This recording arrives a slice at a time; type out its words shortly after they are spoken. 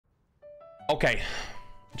Okay,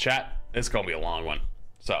 chat, it's gonna be a long one.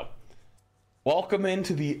 So, welcome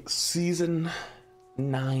into the Season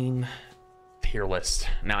 9 tier list.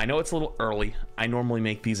 Now, I know it's a little early. I normally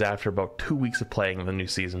make these after about 2 weeks of playing the new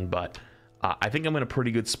season, but I think I'm in a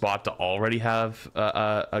pretty good spot to already have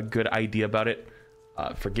a good idea about it.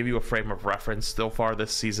 For give you a frame of reference, so far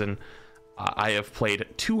this season, I have played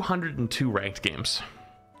 202 ranked games.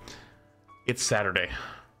 It's Saturday.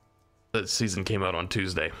 The season came out on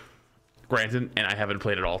Tuesday. Granted, and I haven't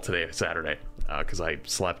played it all today, Saturday, because I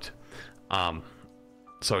slept.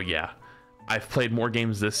 So yeah, I've played more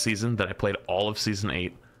games this season than I played all of Season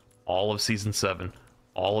 8, all of Season 7,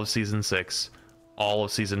 all of Season 6, all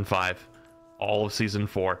of Season 5, all of Season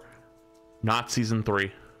 4, not Season 3,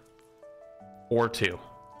 or 2,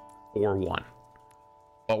 or 1.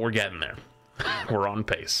 But we're getting there. We're on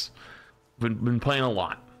pace. Been playing a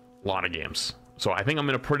lot of games. So I think I'm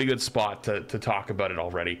in a pretty good spot to talk about it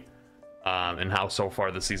already. And how so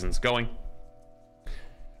far the season's going.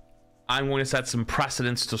 I'm going to set some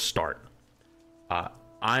precedents to start.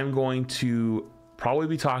 I'm going to probably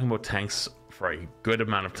be talking about tanks for a good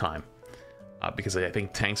amount of time, because I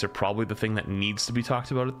think tanks are probably the thing that needs to be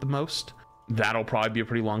talked about the most. That'll probably be a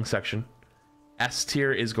pretty long section. S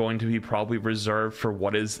tier is going to be probably reserved for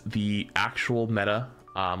what is the actual meta,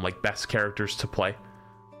 like best characters to play,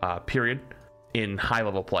 period, in high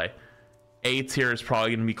level play. A tier is probably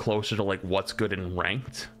going to be closer to like what's good in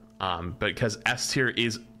ranked, because S tier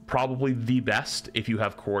is probably the best if you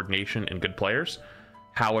have coordination and good players.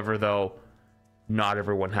 However, though, not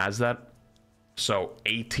everyone has that, so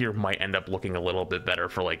A tier might end up looking a little bit better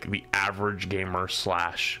for like the average gamer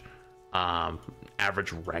slash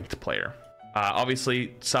average ranked player.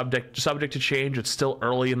 Obviously subject to change. It's still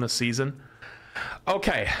early in the season.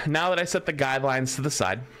 Okay, now that I set the guidelines to the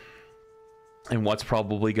side and what's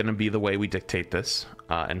probably going to be the way we dictate this,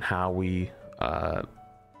 and how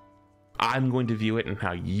I'm going to view it and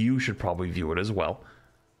how you should probably view it as well,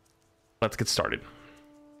 let's get started.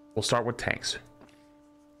 We'll start with tanks.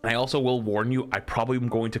 I also will warn you, I probably am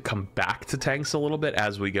going to come back to tanks a little bit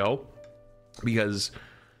as we go, because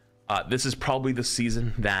this is probably the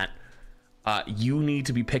season that you need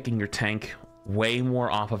to be picking your tank way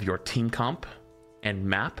more off of your team comp and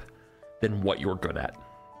map than what you're good at.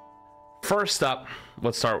 First up,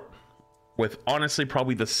 let's start with honestly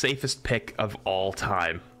probably the safest pick of all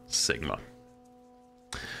time, Sigma.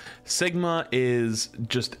 Sigma is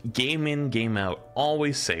just game in, game out,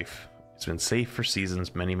 always safe. It's been safe for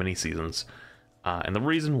seasons, many seasons. And the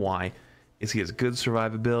reason why is he has good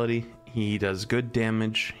survivability, he does good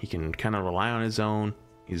damage, he can kind of rely on his own,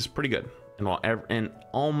 he's pretty good in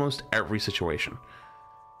almost every situation.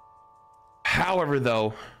 However,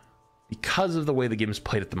 though, because of the way the game is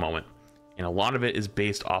played at the moment, and a lot of it is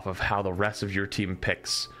based off of how the rest of your team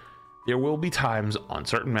picks, there will be times on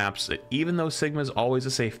certain maps that even though Sigma is always a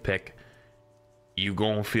safe pick, you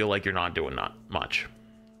gonna feel like you're not doing not much,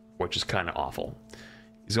 which is kind of awful.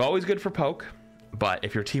 He's always good for poke, but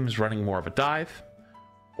if your team is running more of a dive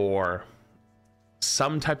or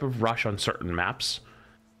some type of rush on certain maps,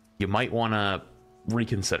 you might want to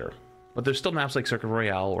reconsider. But there's still maps like Circuit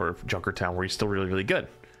Royale or Junkertown where he's still really good,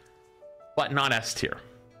 but not S tier.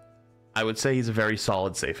 I would say he's a very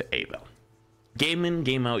solid safe A though. Game in,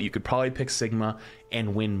 game out, you could probably pick Sigma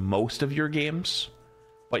and win most of your games,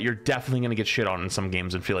 but you're definitely going to get shit on in some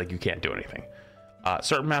games and feel like you can't do anything.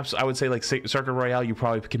 Certain maps, I would say like Circuit Royale, you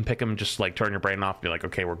probably can pick them, just like turn your brain off and be like,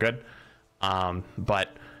 okay, we're good. But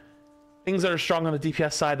things that are strong on the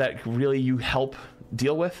DPS side that really you help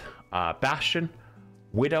deal with, Bastion,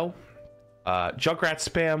 Widow,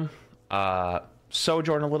 Junkrat spam,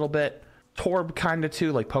 Sojourn a little bit, Torb kind of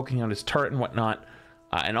too, like poking out his turret and whatnot,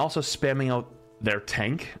 and also spamming out their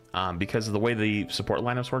tank, because of the way the support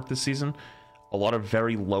lineups work this season. A lot of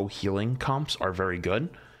very low healing comps are very good.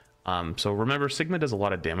 So remember, Sigma does a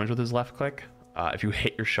lot of damage with his left click. If you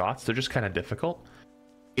hit your shots, they're just kind of difficult.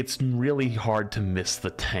 It's really hard to miss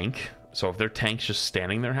the tank. So if their tank's just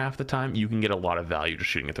standing there half the time, you can get a lot of value just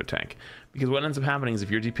shooting at their tank. Because what ends up happening is if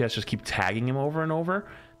your DPS just keep tagging him over and over,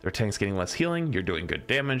 their tank's getting less healing, you're doing good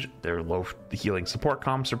damage, their low healing support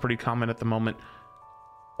comps are pretty common at the moment.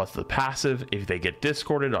 Plus the passive, if they get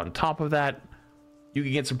discorded on top of that, you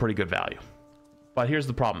can get some pretty good value. But here's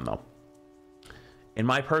the problem though. In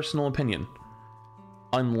my personal opinion,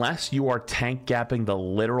 unless you are tank gapping the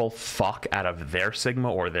literal fuck out of their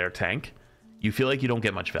Sigma or their tank, you feel like you don't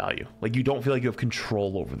get much value. Like you don't feel like you have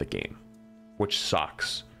control over the game, which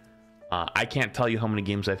sucks. I can't tell you how many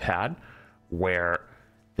games I've had where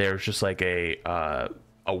there's just like a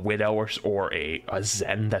Widow or a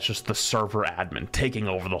Zen that's just the server admin taking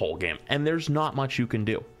over the whole game, and there's not much you can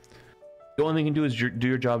do. The only thing you can do is do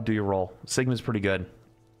your job, do your role. Sigma's pretty good,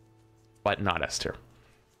 but not S tier.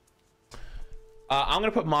 I'm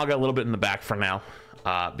going to put Maga a little bit in the back for now,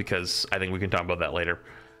 because I think we can talk about that later.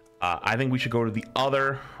 I think we should go to the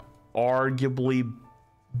other, arguably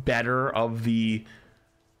better of the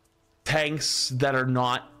tanks that are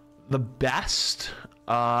not the best.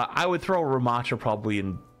 I would throw Ramattra probably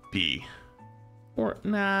in B. Or,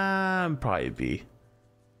 nah, probably B.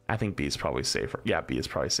 I think B is probably safer. Yeah, B is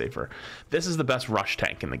probably safer. This is the best rush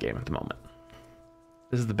tank in the game at the moment.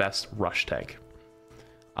 This is the best rush tank.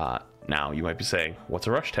 Now, you might be saying, what's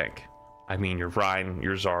a rush tank? I mean, your Rein,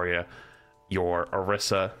 your Zarya, your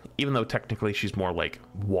Orisa, even though technically she's more like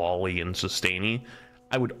Wally and Sustainy,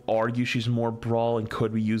 I would argue she's more Brawl and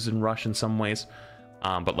could be used in rush in some ways.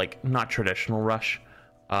 But like, not traditional rush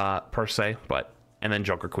per se, but, and then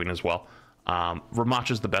Joker Queen as well.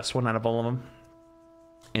 Ramattra's the best one out of all of them,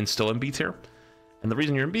 and still in B tier. And the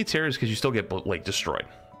reason you're in B tier is because you still get like destroyed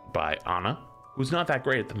by Ana, who's not that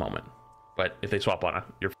great at the moment. But if they swap Ana,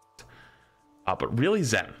 you're f***ed. But really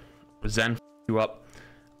Zen f***ed you up.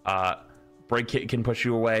 Break Kit can push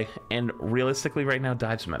you away, and realistically right now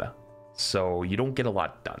dives meta, so you don't get a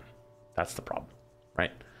lot done. That's the problem,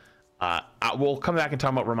 right? We'll come back and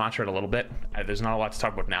talk about Ramattra in a little bit. There's not a lot to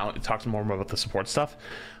talk about now. It talks more about the support stuff,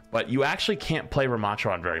 but you actually can't play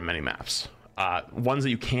Ramattra on very many maps. Ones that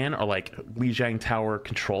you can are like Lijiang Tower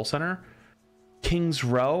Control Center, King's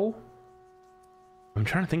Row. I'm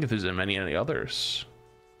trying to think if there's any others.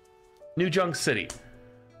 New Junk City.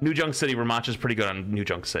 New Junk City, Ramattra's pretty good on New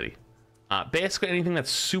Junk City. Basically anything that's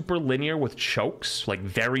super linear with chokes, like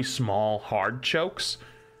very small, hard chokes,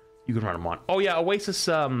 you can run them on. Oh yeah, Oasis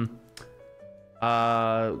Library?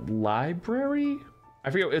 I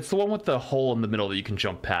forget, it's the one with the hole in the middle that you can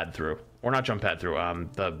jump pad through. Or not jump pad through,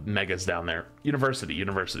 the megas down there. University.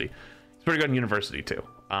 It's pretty good in University too.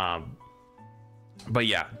 But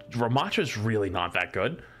yeah, Ramattra's really not that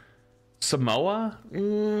good. Samoa?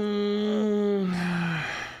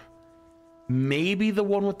 Maybe the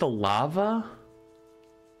one with the lava?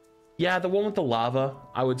 Yeah, the one with the lava,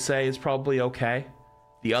 I would say, is probably okay.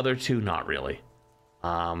 The other two, not really.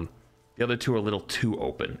 The other two are a little too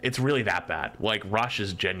open. It's really that bad. Like, Rush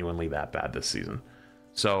is genuinely that bad this season.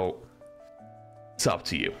 So, it's up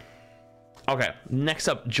to you. Okay, next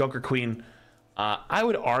up, Junker Queen. I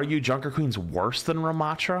would argue Junker Queen's worse than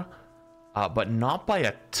Ramattra, but not by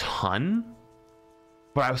a ton.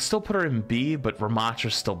 But I would still put her in B, but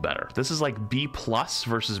Ramatra's still better. This is like B plus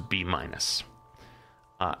versus B minus.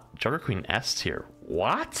 Junker Queen S tier.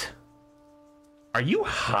 What? Are you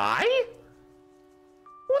high?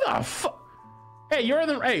 Who the fuck? Hey, you're in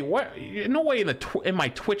the, hey, what? No way in my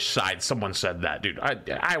Twitch side someone said that, dude.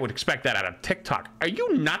 I would expect that out of TikTok. Are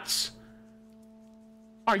you nuts?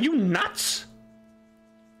 Are you nuts?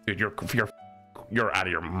 Dude, you're out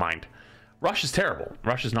of your mind. Rush is terrible.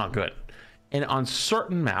 Rush is not good. And on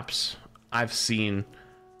certain maps, I've seen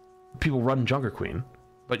people run Junker Queen,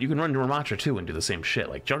 but you can run Ramattra too and do the same shit.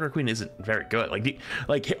 Like, Junker Queen isn't very good. Okay,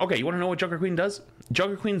 you want to know what Junker Queen does?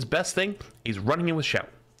 Junker Queen's best thing is running in with Shout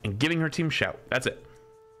and giving her team Shout. That's it.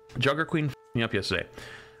 Junker Queen f***ed me up yesterday.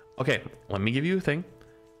 Okay, let me give you a thing.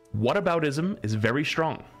 Whataboutism is very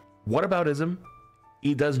strong. Whataboutism,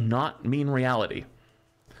 it does not mean reality.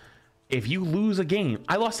 If you lose a game,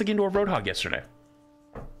 I lost a game to a Roadhog yesterday.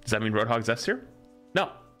 Does that mean Roadhog's S tier? No.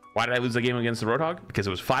 Why did I lose the game against the Roadhog? Because it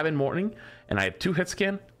was 5 in morning, and I had 2 hit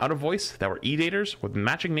scan out of voice that were E-daters with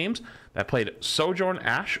matching names that played Sojourn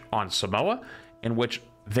Ash on Samoa, in which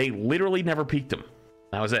they literally never peeked him.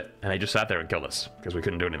 That was it. And they just sat there and killed us because we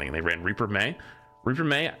couldn't do anything. They ran Reaper May,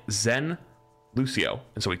 Zen, Lucio.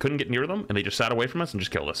 And so we couldn't get near them, and they just sat away from us and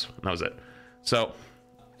just killed us. And that was it. So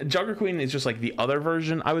Junker Queen is just like the other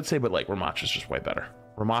version, I would say, but like Ramattra's just way better.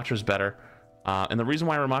 Ramatra's better. And the reason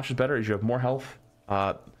why Ramatra's better is you have more health.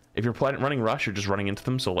 If you're running Rush, you're just running into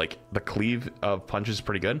them, so like the cleave of punches is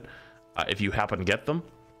pretty good if you happen to get them.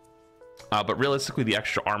 But realistically, the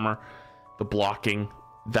extra armor, the blocking,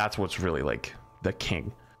 that's what's really like the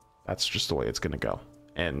king. That's just the way it's gonna go.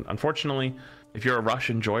 And unfortunately, if you're a Rush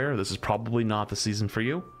enjoyer, this is probably not the season for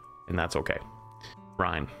you, and that's okay.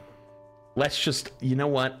 Ryan, let's just, you know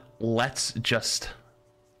what? Let's just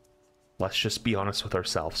be honest with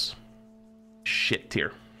ourselves. Shit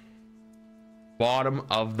tier. Bottom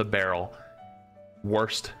of the barrel.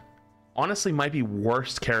 Worst. Honestly, might be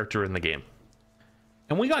worst character in the game.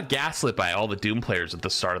 And we got gaslit by all the Doom players at the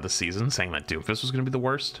start of the season, saying that Doomfist was going to be the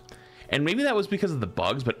worst. And maybe that was because of the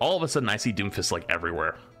bugs, but all of a sudden I see Doomfist like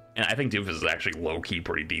everywhere. And I think Doomfist is actually low-key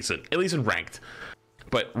pretty decent, at least in ranked.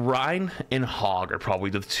 But Rein and Hog are probably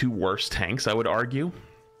the 2 worst tanks, I would argue.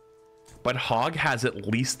 but Hog has at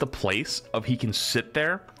least the place of he can sit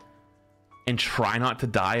there and try not to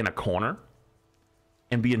die in a corner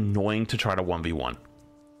and be annoying to try to 1v1.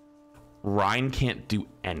 Rein can't do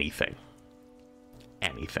anything.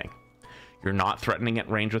 Anything. You're not threatening at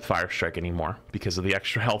range with Fire Strike anymore because of the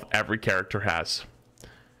extra health every character has.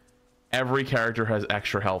 Every character has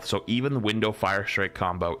extra health, so even the window Fire Strike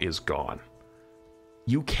combo is gone.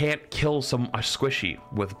 You can't kill a squishy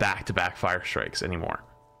with back-to-back Fire Strikes anymore.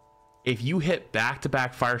 If you hit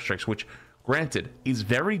back-to-back Fire Strikes, which, granted, is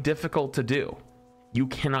very difficult to do, you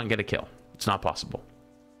cannot get a kill. It's not possible.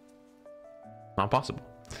 Not possible.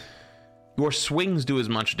 Your swings do as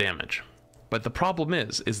much damage. But the problem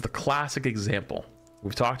is the classic example.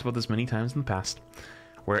 We've talked about this many times in the past,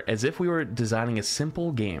 where as if we were designing a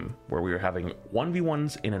simple game where we were having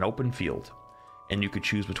 1v1s in an open field, and you could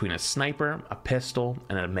choose between a sniper, a pistol,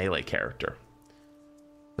 and a melee character.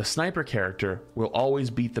 The sniper character will always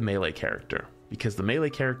beat the melee character, because the melee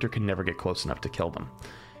character can never get close enough to kill them.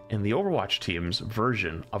 And the Overwatch team's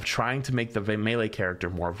version of trying to make the melee character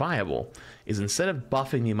more viable is, instead of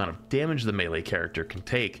buffing the amount of damage the melee character can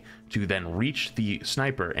take to then reach the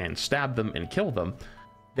sniper and stab them and kill them,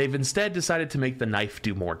 they've instead decided to make the knife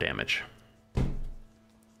do more damage.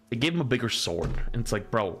 They gave him a bigger sword, and it's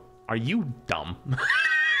like, bro, are you dumb?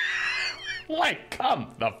 Like,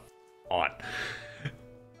 come the f on.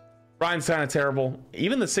 Ryan's kind of terrible.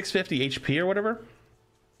 Even the 650 HP or whatever.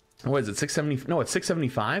 What is it, 670? No, it's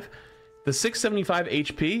 675. The 675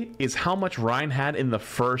 HP is how much Ryan had in the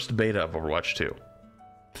first beta of Overwatch 2.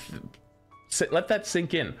 Let that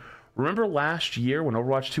sink in. Remember last year when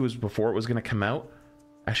Overwatch 2 was before it was going to come out?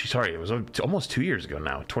 Actually, sorry, it was almost 2 years ago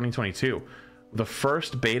now, 2022. The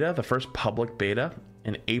first beta, the first public beta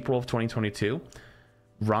in April of 2022,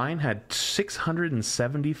 Ryan had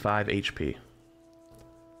 675 HP.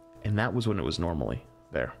 And that was when it was normally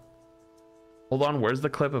there. Hold on, where's the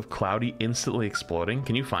clip of Cloudy instantly exploding?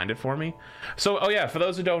 Can you find it for me? So, oh yeah, for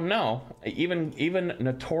those who don't know, even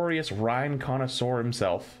notorious Ryan connoisseur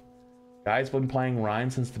himself, guy's been playing Ryan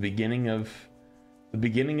since the beginning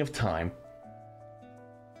of time.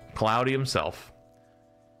 Cloudy himself.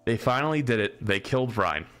 They finally did it. They killed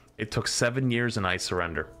Ryan. It took 7 years and I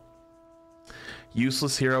surrender.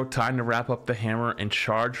 Useless hero, time to wrap up the hammer and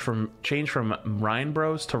change from Ryan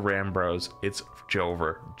Bros to Ram Bros. It's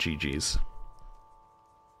Jover. GG's.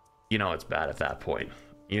 You know it's bad at that point.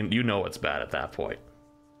 You know it's bad at that point.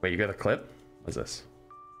 Wait, you got a clip? What's this?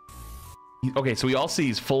 Okay, so we all see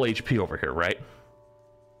he's full HP over here, right?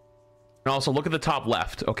 And also look at the top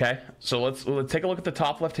left, okay? So let's take a look at the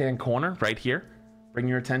top left-hand corner right here. Bring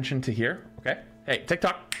your attention to here, okay? Hey,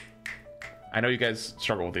 TikTok. I know you guys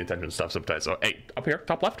struggle with the attention stuff sometimes. So, hey, up here,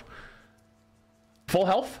 top left. Full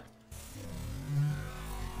health.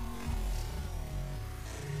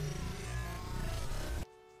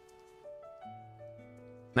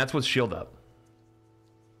 That's what's shield up.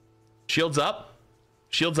 Shields up.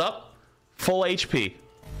 Shields up. Full HP.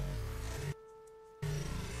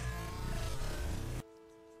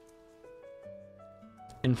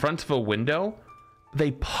 In front of a window,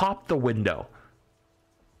 they pop the window.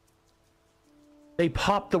 They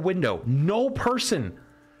pop the window. No person.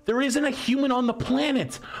 There isn't a human on the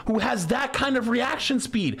planet who has that kind of reaction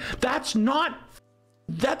speed. That's not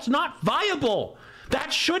viable.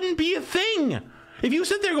 That shouldn't be a thing. If you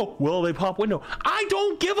sit there and go, well, they pop window. I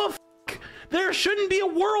don't give a fuck. There shouldn't be a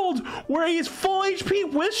world where he is full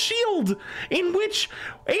HP with shield, in which,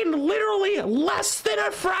 in literally less than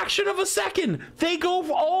a fraction of a second, they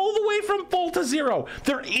go all the way from full to zero.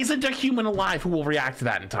 There isn't a human alive who will react to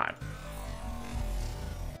that in time.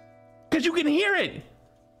 Because you can hear it.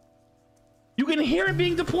 You can hear it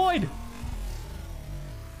being deployed.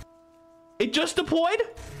 It just deployed.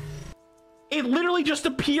 It literally just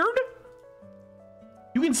appeared.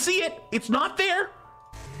 You can see it. It's not there.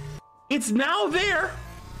 It's now there.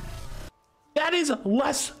 That is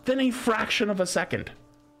less than a fraction of a second.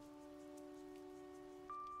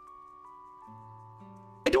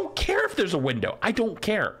 I don't care if there's a window. I don't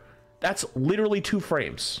care. That's literally 2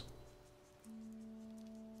 frames.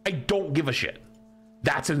 I don't give a shit.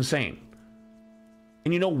 That's insane.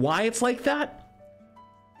 And you know why it's like that?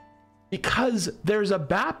 Because there's a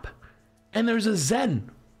BAP and there's a Zen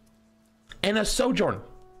and a Sojourn.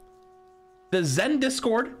 The Zen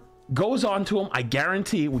Discord goes on to him. I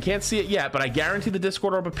guarantee, we can't see it yet, but I guarantee the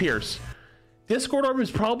Discord orb appears. Discord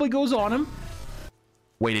orb probably goes on him.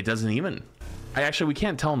 Wait, it doesn't even. We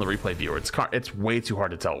can't tell in the replay viewer. It's way too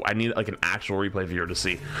hard to tell. I need like an actual replay viewer to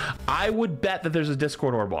see. I would bet that there's a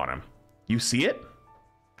Discord orb on him. You see it?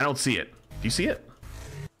 I don't see it. Do you see it?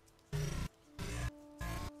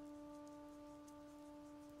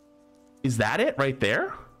 Is that it right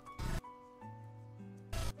there?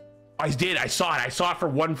 I did. I saw it. I saw it for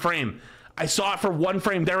one frame. I saw it for one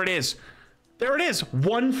frame. There it is. There it is.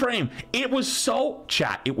 One frame. It was so,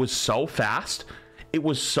 chat, it was so fast. It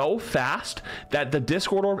was so fast that the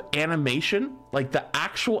Discord orb animation, like the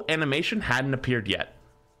actual animation, hadn't appeared yet.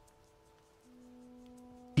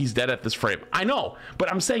 He's dead at this frame. I know, but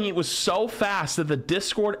I'm saying it was so fast that the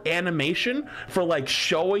Discord animation for like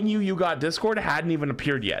showing you got Discord hadn't even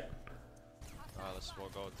appeared yet. Alright, let's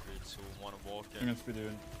walk out 3, 2, 1 and walk in. Let's be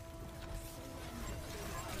doing.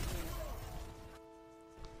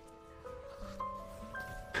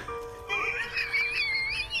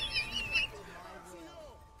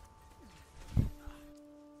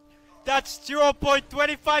 That's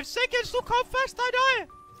 0.25 seconds. Look how fast I die.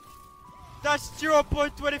 That's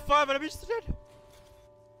 0.25 and I'm interested.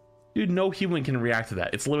 Dude, no human can react to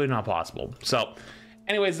that. It's literally not possible. So,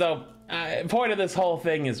 anyways, though, point of this whole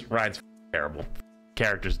thing is Ryan's terrible.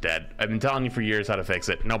 Character's dead. I've been telling you for years how to fix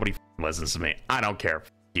it. Nobody listens to me. I don't care.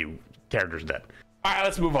 You. Character's dead. All right,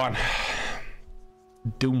 let's move on.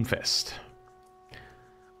 Doomfist. All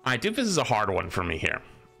right, Doomfist is a hard one for me here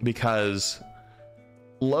because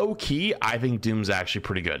low key, I think Doom's actually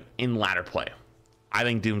pretty good in ladder play. I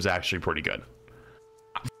think Doom's actually pretty good.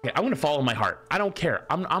 I'm gonna follow my heart. I don't care.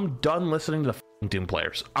 I'm done listening to the Doom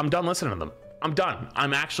players. I'm done listening to them. I'm done.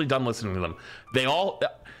 I'm actually done listening to them. They all,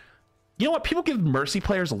 you know what? People give Mercy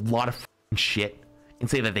players a lot of shit and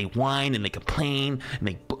say that they whine and they complain and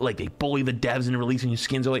they bully the devs into releasing new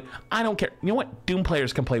skins early. I don't care. You know what? Doom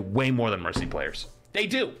players can play way more than Mercy players. They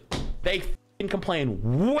do. They complain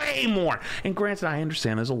way more. And granted, I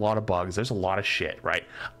understand there's a lot of bugs. There's a lot of shit, right?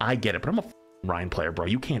 I get it, but I'm a Ryan player, bro.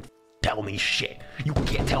 You can't tell me shit. You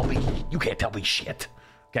can't tell me shit.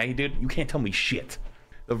 Okay, dude? You can't tell me shit.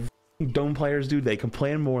 The Doom players, dude, they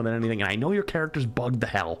complain more than anything. And I know your character's bugged the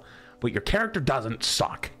hell, but your character doesn't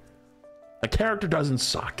suck. The character doesn't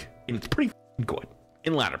suck. And it's pretty good.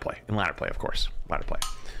 In ladder play. In ladder play, of course. Ladder play.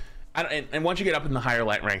 And once you get up in the higher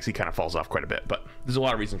light ranks, he kind of falls off quite a bit. But there's a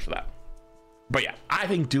lot of reasons for that. But yeah, I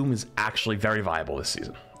think Doom is actually very viable this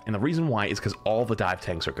season. And the reason why is because all the dive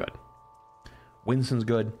tanks are good. Winston's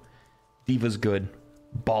good. Diva's good.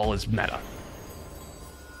 Ball is meta.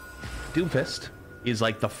 Doomfist is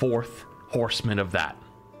like the fourth horseman of that.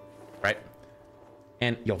 Right?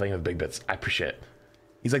 And yo, thank you for the big bits. I appreciate it.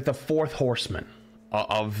 He's like the fourth horseman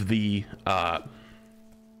of the,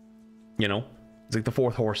 you know, he's like the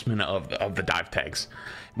fourth horseman of the dive tanks.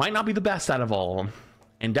 Might not be the best out of all of them.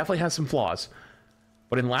 And definitely has some flaws.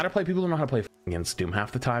 But in ladder play, people don't know how to play against Doom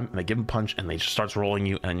half the time. And they give him a punch and they just starts rolling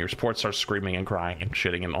you. And your support starts screaming and crying and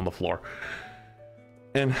shitting on the floor.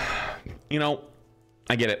 And, you know,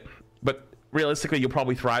 I get it. But realistically, you'll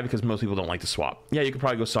probably thrive because most people don't like to swap. Yeah, you could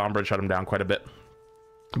probably go Sombra and shut him down quite a bit.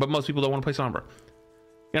 But most people don't want to play Sombra.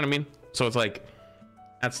 You know what I mean? So it's like,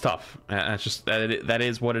 that's tough. That's just, that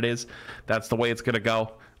is what it is. That's the way it's going to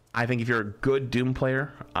go. I think if you're a good Doom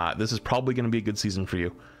player, this is probably going to be a good season for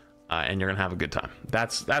you, and you're going to have a good time.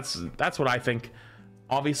 That's what I think.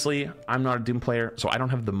 Obviously, I'm not a Doom player, so I don't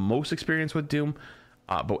have the most experience with Doom.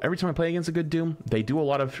 But every time I play against a good Doom, they do a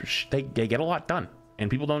lot of they get a lot done,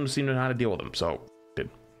 and people don't seem to know how to deal with them. So, good.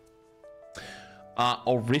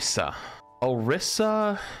 Orisa.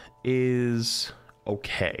 Orisa is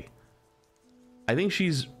okay. I think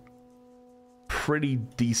she's pretty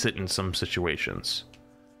decent in some situations.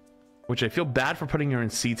 Which I feel bad for putting her in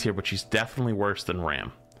C tier, but she's definitely worse than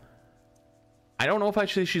Ram. I don't know if I'd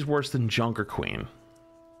say she's worse than Junker Queen.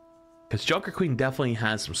 Because Junker Queen definitely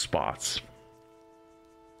has some spots.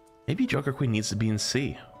 Maybe Junker Queen needs to be in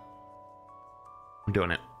C. I'm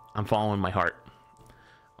doing it. I'm following my heart.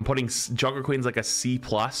 I'm putting Junker Queen's like a C+. And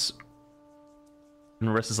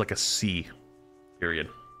Orisa's like a C. Period.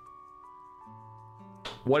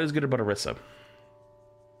 What is good about Orisa?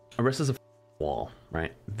 Orisa's a wall,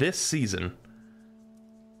 right? This season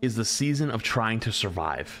is the season of trying to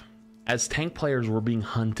survive. As tank players, we're being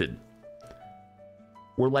hunted.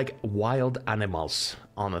 We're like wild animals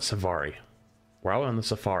on the safari. We're out on the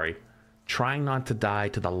safari, trying not to die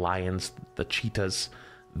to the lions, the cheetahs,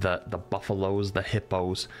 the buffaloes, the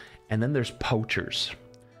hippos, and then there's poachers.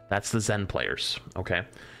 That's the Zen players, okay?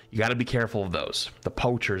 You got to be careful of those. The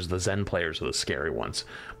poachers, the Zen players are the scary ones.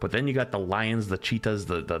 But then you got the lions, the cheetahs,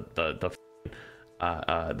 the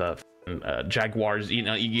jaguars. You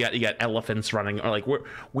know, you got elephants running. Or like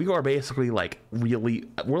we are basically like we're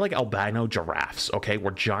like albino giraffes. Okay,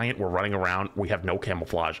 we're giant. We're running around. We have no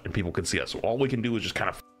camouflage, and people can see us. So all we can do is just kind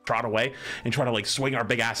of trot away and try to like swing our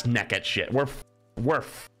big ass neck at shit. We're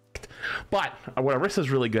picked. But what Orissa's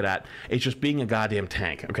really good at is just being a goddamn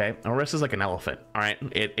tank, okay? Orissa's like an elephant, all right?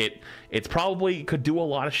 It's probably could do a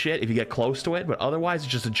lot of shit if you get close to it, but otherwise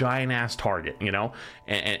it's just a giant ass target, you know?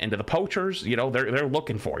 And to the poachers, you know, they're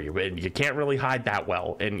looking for you, and you can't really hide that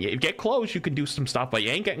well. And you get close, you can do some stuff, but you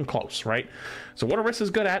ain't getting close, right? So what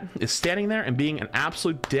Orissa's good at is standing there and being an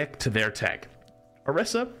absolute dick to their tank.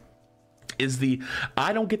 Orisa is the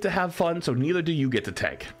I don't get to have fun, so neither do you get to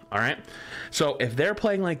tank. All right, so if they're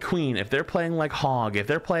playing like Queen, if they're playing like Hog, if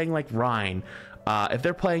they're playing like Rhine, if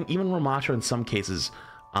they're playing even Ramatra in some cases,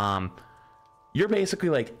 you're basically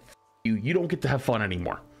like, you don't get to have fun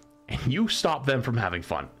anymore, and you stop them from having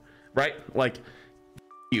fun, right? Like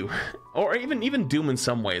you, or even Doom in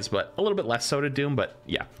some ways, but a little bit less so to Doom. But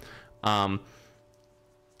yeah,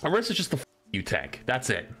 Orisa's just the you tank, that's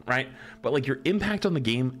it, right? But like your impact on the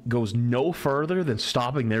game goes no further than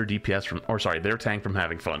stopping their DPS from, or sorry, their tank from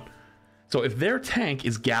having fun. So if their tank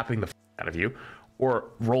is gapping the out of you or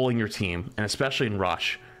rolling your team, and especially in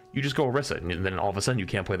rush, you just go Orisa, and then all of a sudden you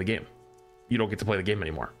can't play the game. You don't get to play the game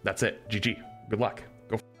anymore. That's it. GG. Good luck.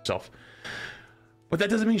 Go for yourself. But that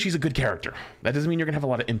doesn't mean she's a good character. That doesn't mean you're gonna have a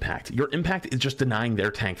lot of impact. Your impact is just denying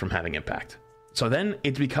their tank from having impact. So then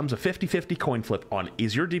it becomes a 50-50 coin flip on,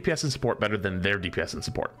 is your DPS and support better than their DPS and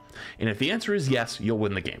support? And if the answer is yes, you'll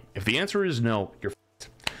win the game. If the answer is no, you're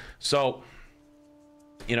f***ed. So,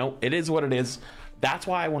 you know, it is what it is. That's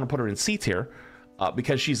why I want to put her in C tier,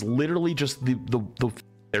 because she's literally just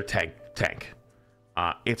their tank.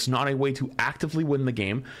 It's not a way to actively win the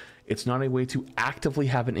game. It's not a way to actively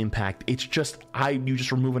have an impact. It's just, you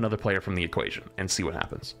just remove another player from the equation and see what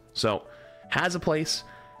happens. So, has a place.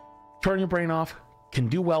 Turn your brain off, can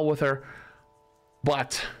do well with her,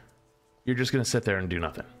 but you're just gonna sit there and do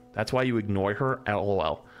nothing. That's why you ignore her,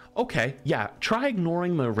 LOL. Okay, yeah, try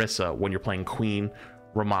ignoring Marissa when you're playing Queen,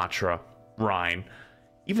 Ramatra, Rhine,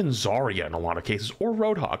 even Zarya in a lot of cases, or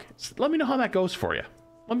Roadhog. Let me know how that goes for you.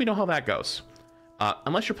 Let me know how that goes.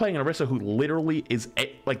 Unless you're playing an Orisa who literally is,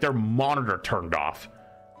 like, their monitor turned off.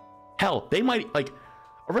 Hell, they might, like,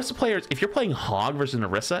 Orisa players, if you're playing Hog versus an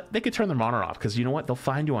Orisa, they could turn their monitor off, because you know what? They'll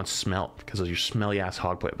find you on smell because of your smelly ass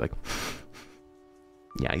Hog play. Like,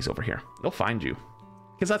 yeah, he's over here. They'll find you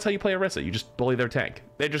because that's how you play Orisa. You just bully their tank.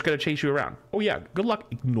 They're just gonna chase you around. Oh yeah, good luck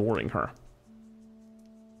ignoring her.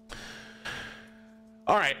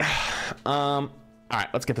 All right,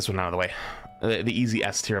 let's get this one out of the way. The easy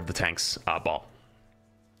S tier of the tanks, Ball.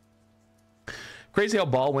 Crazy how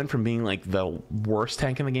Ball went from being like the worst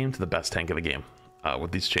tank in the game to the best tank in the game.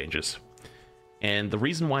 With these changes, and the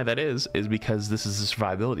reason why that is because this is a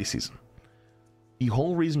survivability season. The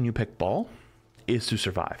whole reason you pick Ball is to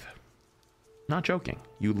survive. Not joking.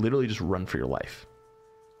 You literally just run for your life.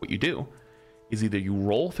 What you do is either you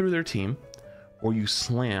roll through their team, or you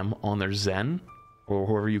slam on their Zen or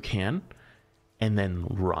whoever you can, and then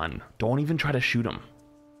run. Don't even try to shoot them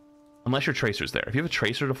unless your Tracer's there. If you have a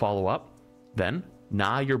Tracer to follow up, then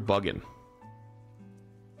you're bugging.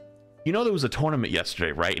 You know, there was a tournament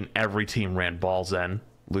yesterday, right? And every team ran Ball, Zen,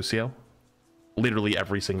 Lucio. Literally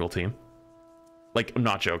every single team. Like, I'm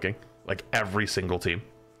not joking. Like, every single team.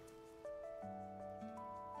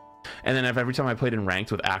 And then every time I played in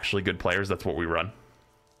ranked with actually good players, that's what we run.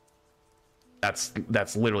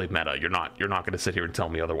 That's literally meta. You're not going to sit here and tell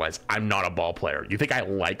me otherwise. I'm not a Ball player. You think I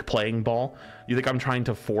like playing Ball? You think I'm trying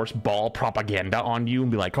to force Ball propaganda on you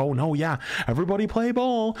and be like, oh no, yeah, everybody play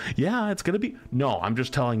Ball. Yeah, it's going to be... No, I'm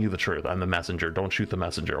just telling you the truth. I'm the messenger. Don't shoot the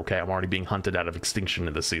messenger, okay? I'm already being hunted out of extinction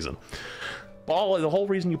in this season. Ball, the whole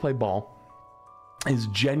reason you play Ball is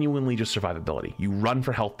genuinely just survivability. You run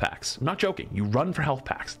for health packs. I'm not joking. You run for health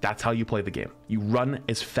packs. That's how you play the game. You run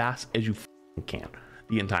as fast as you can.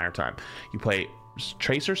 The entire time. You play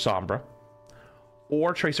Tracer Sombra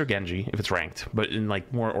or Tracer Genji if it's ranked, but in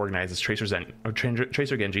like more organized, it's Tracer Zen or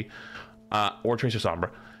Tracer Genji or Tracer Sombra,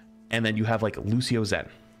 and then you have like Lucio Zen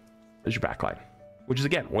as your backline, which is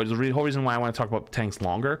again what is the whole reason why I want to talk about tanks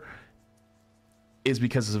longer is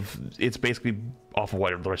because of it's basically off of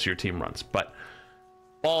what the rest of your team runs. But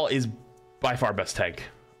Ball is by far best tank.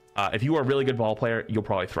 If you are a really good Ball player, you'll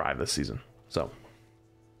probably thrive this season. So.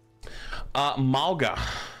 Malga.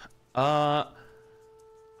 I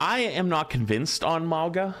am not convinced on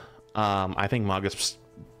Malga. I think Malga's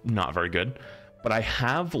not very good, but I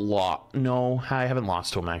have lost. No, I haven't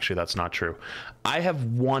lost to him, actually. That's not true. I have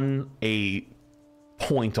won a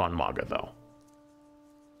point on Malga, though.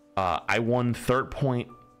 I won 3rd point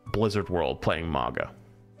Blizzard World playing Malga,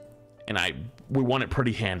 and we won it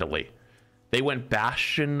pretty handily. They went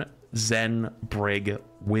Bastion, Zen, Brig,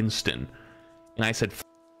 Winston, and I said,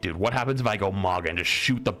 dude, what happens if I go Malga and just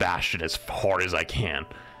shoot the Bastion as hard as I can?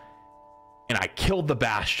 and I killed the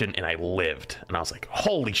Bastion and I lived. And I was like,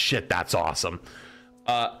 holy shit, that's awesome.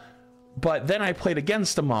 But then I played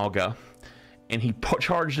against Amalga, and he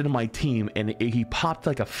charged into my team, and he popped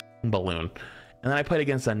like a balloon. And then I played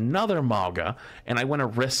against another Amalga, and I went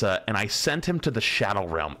Orisa, and I sent him to the Shadow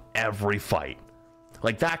Realm every fight.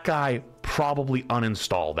 Like, that guy probably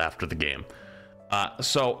uninstalled after the game.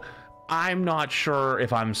 So I'm not sure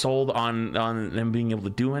if I'm sold on him being able to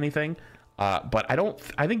do anything. But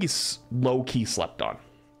I think he's low-key slept on.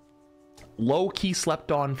 Low-key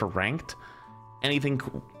slept on for ranked. Any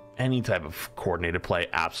type of coordinated play,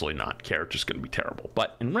 absolutely not. Character's going to be terrible.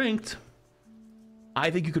 But in ranked, I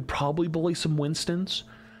think you could probably bully some Winstons.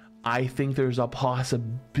 I think there's a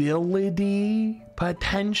possibility,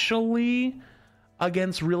 potentially,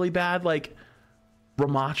 against really bad, like,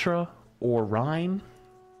 Ramatra or Rhine.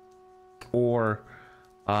 Or,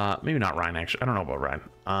 maybe not Rhine, actually. I don't know about Rhine.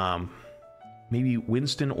 Maybe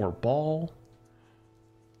Winston or Ball.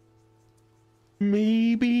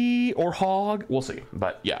 Maybe, or Hog. We'll see.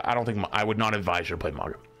 But yeah, I don't think, I would not advise you to play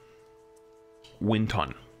Maga.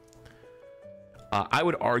 Winton. I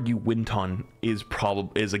would argue Winton is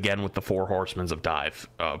again with the Four Horsemen of Dive,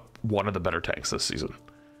 one of the better tanks this season.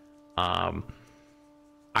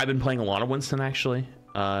 I've been playing a lot of Winston actually.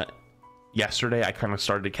 Yesterday I kind of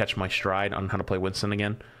started to catch my stride on how to play Winston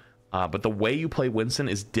again. But the way you play Winston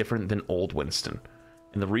is different than old Winston.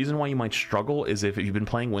 And the reason why you might struggle is if you've been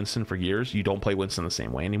playing Winston for years, you don't play Winston the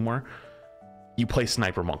same way anymore. You play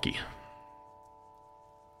Sniper Monkey.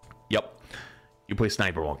 Yep. You play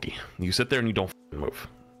Sniper Monkey. You sit there and you don't move.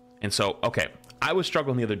 And so, okay, I was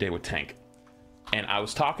struggling the other day with tank. And I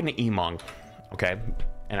was talking to Emong, okay?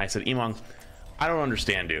 And I said, Emong, I don't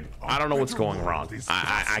understand, dude. I don't know what's going wrong.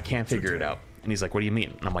 I can't figure it out. And he's like, what do you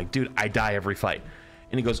mean? And I'm like, dude, I die every fight.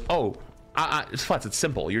 And he goes, oh, it's Flats, it's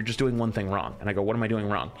simple. You're just doing one thing wrong. And I go, what am I doing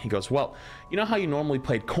wrong? He goes, well, you know how you normally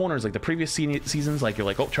played corners like the previous seasons? Like, you're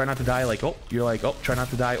like, oh, try not to die. Like, oh, you're like, oh, try not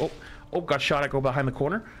to die. Oh, got shot at, go behind the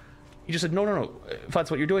corner. He just said, no. Flats,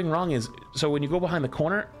 what you're doing wrong is, so when you go behind the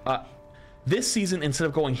corner, this season, instead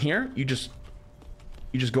of going here, you just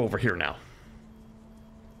go over here now.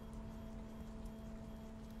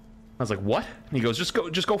 I was like, what? And he goes, just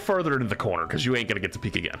go further into the corner because you ain't gonna get to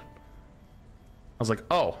peek again. I was like,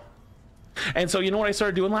 oh. And so you know what I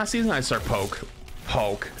started doing last season? I started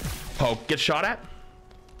poke, get shot at,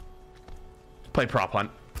 play prop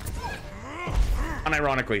hunt.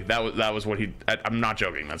 Unironically, that was what I'm not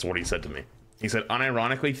joking, that's what he said to me. He said,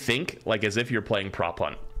 unironically, think like as if you're playing prop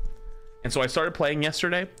hunt. And so I started playing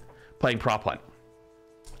yesterday, playing prop hunt.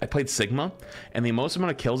 I played Sigma, and the most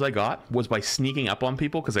amount of kills I got was by sneaking up on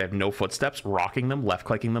people because I have no footsteps, rocking them,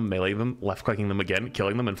 left-clicking them, melee them, left-clicking them again,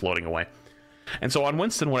 killing them, and floating away. And so on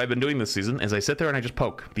Winston, what I've been doing this season is I sit there and I just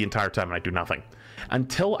poke the entire time and I do nothing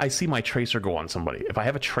until I see my tracer go on somebody. If I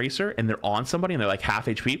have a tracer and they're on somebody and they're like half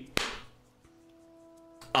HP,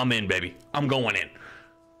 I'm in, baby. I'm going in.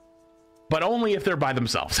 But only if they're by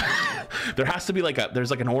themselves. There has to be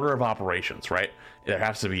there's like an order of operations, right? There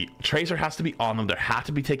has to be, tracer has to be on them. They have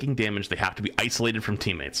to be taking damage. They have to be isolated from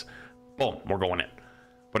teammates. Boom, we're going in.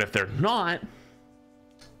 But if they're not,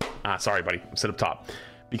 sorry, buddy, sit up top.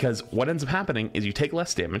 Because what ends up happening is you take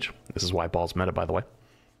less damage. This is why Ball's meta, by the way.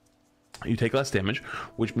 You take less damage,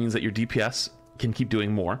 which means that your DPS can keep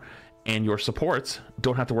doing more, and your supports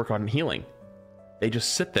don't have to work on healing. They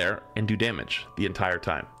just sit there and do damage the entire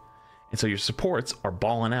time. And so your supports are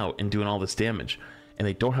balling out and doing all this damage, and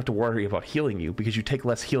they don't have to worry about healing you because you take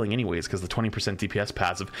less healing anyways because the 20% DPS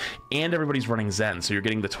passive, and everybody's running Zen, so you're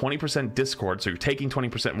getting the 20% Discord, so you're taking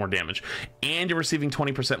 20% more damage, and you're receiving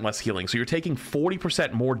 20% less healing, so you're taking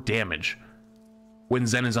 40% more damage when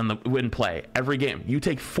Zen is in play every game. You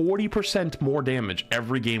take 40% more damage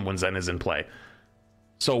every game when Zen is in play.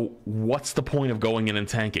 So what's the point of going in and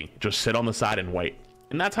tanking? Just sit on the side and wait.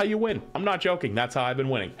 And that's how you win. I'm not joking. That's how I've been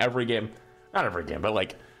winning every game. Not every game, but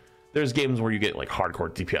like there's games where you get like hardcore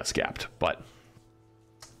DPS gapped, but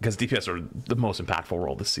because DPS are the most impactful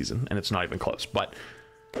role this season, and it's not even close. But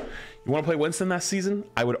you want to play Winston this season?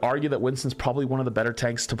 I would argue that Winston's probably one of the better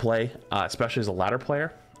tanks to play, especially as a ladder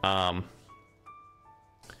player.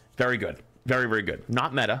 Very good. Very, very good.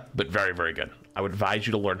 Not meta, but very, very good. I would advise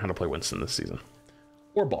you to learn how to play Winston this season.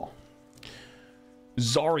 Or Ball.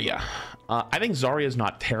 Zarya. I think Zarya is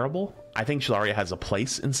not terrible. I think Zarya has a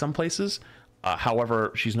place in some places.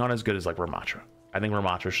 However, she's not as good as like Ramatra. I think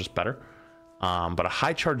Ramatra is just better. But a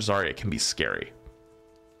high charge Zarya can be scary.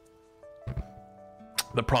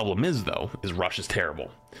 The problem is, though, is Rush is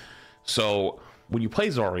terrible. So when you play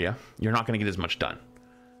Zarya, you're not going to get as much done.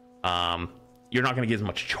 You're not going to get as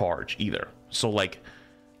much charge either. So like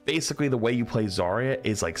basically the way you play Zarya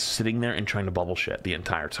is like sitting there and trying to bubble shit the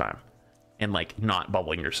entire time and like not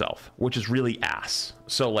bubbling yourself, which is really ass.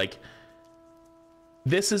 So like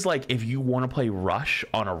this is like if you want to play Rush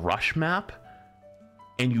on a Rush map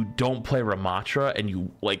and you don't play Ramatra and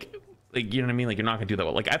you like you know what I mean, like you're not gonna do that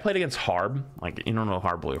well. Like I played against Harb, like you don't know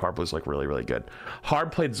Harb Blue's like really, really good.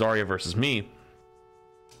 Harb played Zarya versus me,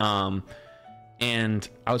 and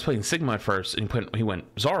I was playing Sigma at first, and he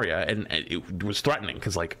went Zarya, and it was threatening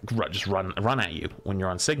because like just run at you when you're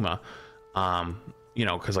on Sigma, you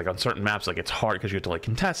know, because like on certain maps like it's hard because you have to like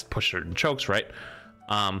contest, push certain chokes, right?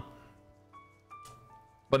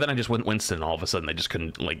 But then I just went Winston, and all of a sudden they just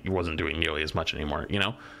couldn't, like, it wasn't doing nearly as much anymore, you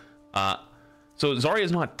know? So Zarya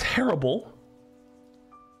is not terrible.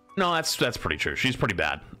 No, that's pretty true. She's pretty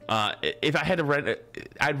bad. If I had to rank,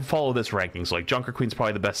 I'd follow this ranking. So like Junker Queen's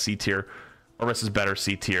probably the best C tier. Orisa's better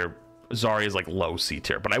C tier. Zarya is like low C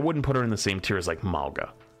tier, but I wouldn't put her in the same tier as like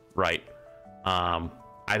Malga, right? I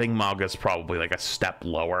think Malga's probably like a step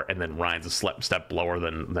lower, and then Ryan's a step lower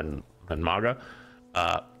than Malga.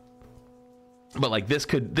 But like this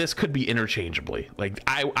could be interchangeably. Like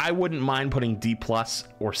I wouldn't mind putting D+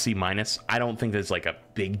 or C-. I don't think there's like a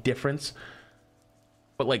big difference.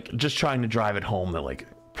 But like just trying to drive it home that like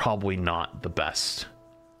probably not the best.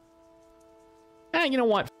 You know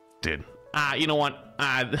what, dude? You know what?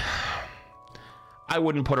 I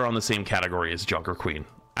wouldn't put her on the same category as Junker Queen.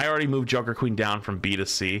 I already moved Junker Queen down from B to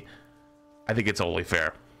C. I think it's only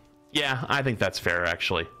fair. Yeah, I think that's fair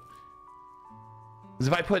actually.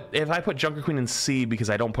 If I put Junker Queen in C because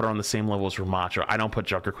I don't put her on the same level as Ramatra, I don't put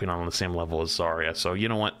Junker Queen on the same level as Zarya. So you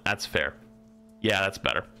know what? That's fair. Yeah, that's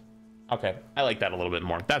better. Okay, I like that a little bit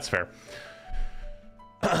more. That's fair.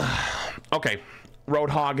 Okay,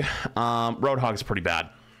 Roadhog. Roadhog's pretty bad.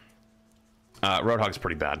 Roadhog's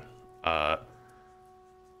pretty bad. I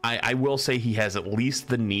will say he has at least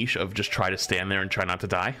the niche of just try to stand there and try not to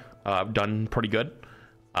die. Done pretty good,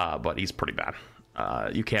 but he's pretty bad.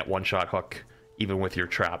 You can't one-shot hook even with your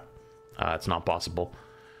trap. It's not possible.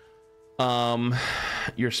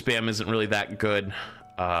 Your spam isn't really that good.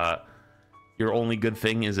 Your only good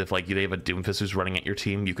thing is if like they have a Doomfist who's running at your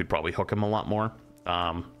team, you could probably hook him a lot more.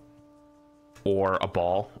 Or a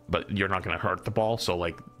ball, but you're not going to hurt the ball, so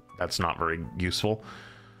like that's not very useful.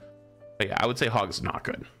 But yeah, I would say Hog's not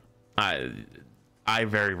good. I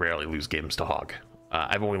very rarely lose games to Hog.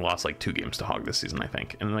 I've only lost like 2 games to Hog this season, I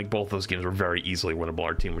think, and like both those games were very easily winnable.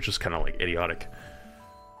 Our team, which is kind of like idiotic.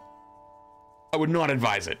 I would not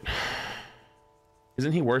advise it.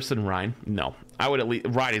 Isn't he worse than Ryan? No, I would at least.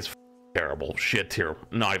 Ryan is terrible, shit tier,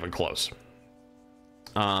 not even close.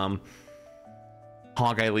 Hog,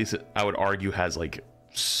 at least I would argue has like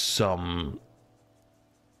something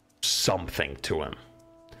to him.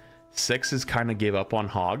 6 is kind of gave up on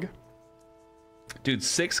Hog. Dude,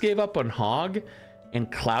 6 gave up on Hog, and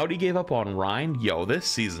Cloudy gave up on Ryan. Yo, this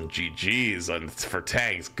season, GG's for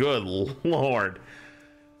tanks. Good lord.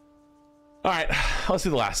 All right, let's do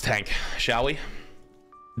the last tank, shall we?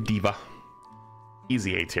 D.Va.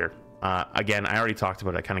 Easy A tier. Again, I already talked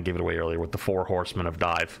about it. I kind of gave it away earlier with the 4 horsemen of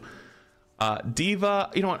dive.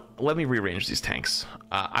 D.Va, you know what? Let me rearrange these tanks.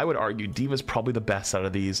 I would argue D.Va's probably the best out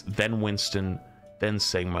of these, then Winston, then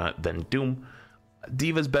Sigma, then Doom.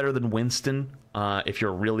 D.Va's better than Winston if you're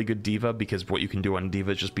a really good D.Va, because what you can do on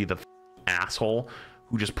D.Va is just be the asshole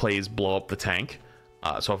who just plays blow up the tank.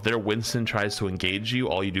 So if their Winston tries to engage you,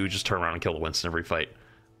 all you do is just turn around and kill the Winston every fight.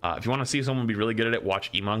 If you want to see someone be really good at it,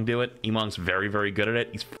 watch Emong do it. Emong's very, very good at it.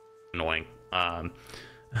 He's annoying when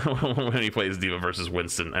he plays D.Va versus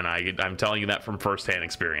Winston, and I'm telling you that from first-hand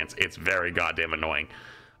experience. It's very goddamn annoying.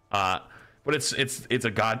 But it's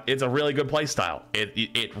a really good play style.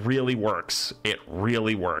 It really works. It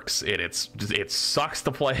really works. It sucks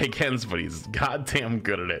to play against, but he's goddamn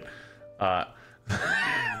good at it.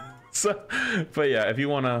 But yeah, if you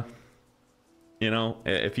wanna,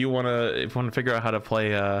 if you wanna figure out how to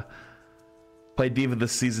play D.Va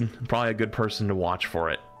this season, probably a good person to watch for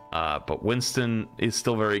it. But Winston is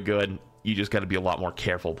still very good. You just got to be a lot more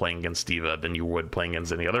careful playing against D.Va than you would playing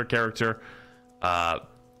against any other character. But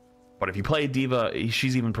if you play D.Va,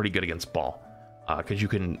 she's even pretty good against ball, because you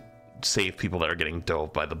can save people that are getting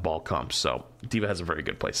dove by the ball comps. So D.Va has a very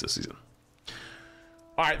good place this season.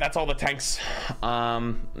 All right, that's all the tanks.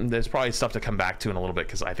 There's probably stuff to come back to in a little bit,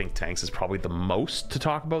 because I think tanks is probably the most to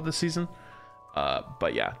talk about this season.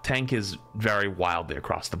 But yeah, tank is very wildly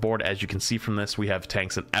across the board. As you can see from this, we have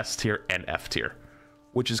tanks in S tier and F tier,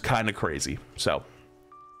 which is kind of crazy. So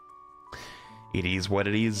it is what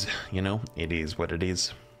it is, it is what it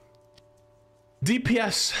is.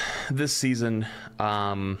 DPS this season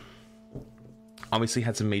obviously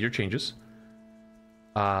had some major changes.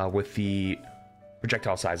 with the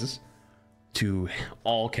projectile sizes to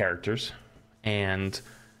all characters, and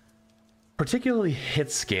particularly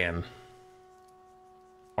hit scan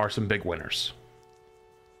are some big winners.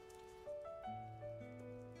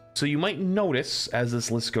 So you might notice as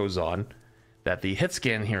this list goes on that the hit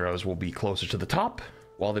scan heroes will be closer to the top,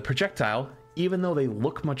 while the projectile, even though they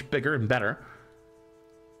look much bigger and better,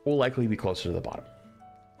 will likely be closer to the bottom.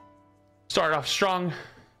 Start off strong,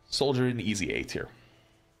 Soldier in easy A tier.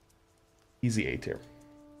 Easy A tier.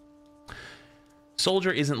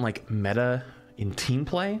 Soldier isn't like meta in team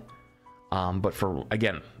play, but for,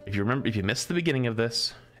 again, if you remember, if you missed the beginning of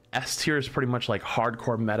this, S tier is pretty much like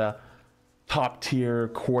hardcore meta, top tier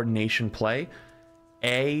coordination play.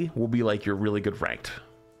 A will be like your really good ranked.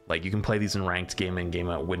 Like you can play these in ranked, game in, game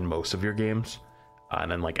out, win most of your games.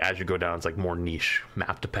 And then like as you go down, it's like more niche,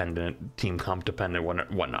 map dependent, team comp dependent,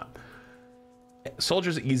 whatnot.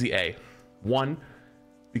 Soldier's easy A. One,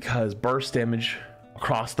 because burst damage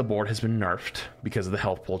across the board has been nerfed because of the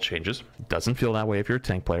health pool changes. It doesn't feel that way if you're a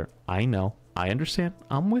tank player. I know. I understand.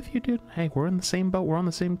 I'm with you, dude. Hey, we're in the same boat. We're on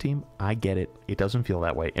the same team. I get it. It doesn't feel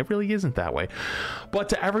that way. It really isn't that way. But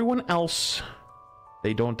to everyone else,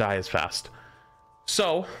 they don't die as fast.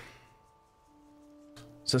 So,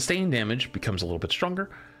 sustained damage becomes a little bit stronger.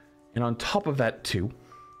 And on top of that, too,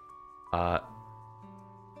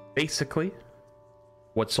 basically,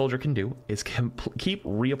 what Soldier can do is keep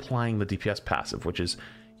reapplying the DPS passive, which is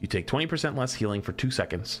you take 20% less healing for 2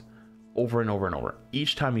 seconds over and over and over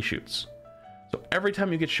each time he shoots. So every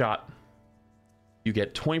time you get shot, you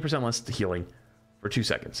get 20% less healing for 2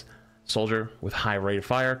 seconds. Soldier with high rate of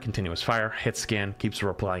fire, continuous fire, hit scan, keeps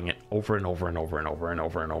reapplying it over and over and over and over and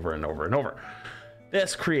over and over and over and over.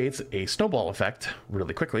 This creates a snowball effect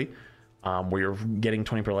really quickly, where you're getting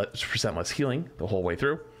 20% less healing the whole way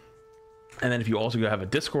through. And then if you also have a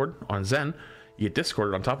Discord on Zen, you get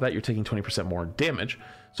Discord. On top of that, you're taking 20% more damage.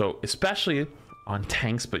 So especially on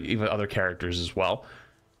tanks, but even other characters as well,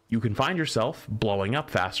 you can find yourself blowing up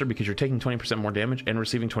faster because you're taking 20% more damage and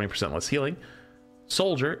receiving 20% less healing.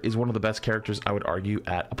 Soldier is one of the best characters, I would argue,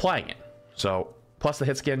 at applying it. So plus the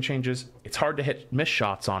hit scan changes, it's hard to miss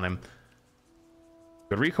shots on him.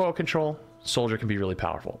 Good recoil control, Soldier can be really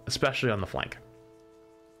powerful, especially on the flank.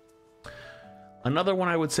 Another one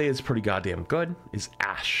I would say is pretty goddamn good is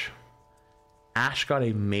Ashe. Ashe got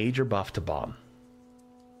a major buff to Bob.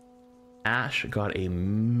 Ashe got a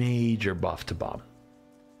major buff to Bob,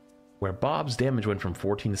 where Bob's damage went from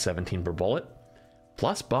 14 to 17 per bullet.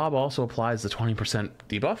 Plus, Bob also applies the 20%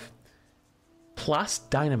 debuff. Plus,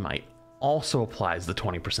 Dynamite also applies the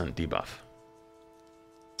 20% debuff.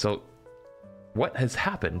 So, what has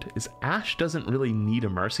happened is Ashe doesn't really need a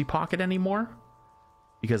Mercy Pocket anymore,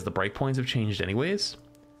 because the breakpoints have changed anyways.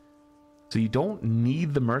 So you don't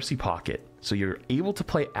need the Mercy Pocket. So you're able to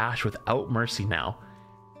play Ashe without Mercy now.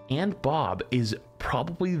 And Bob is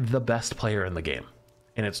probably the best player in the game.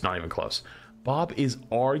 And it's not even close. Bob is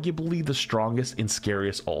arguably the strongest and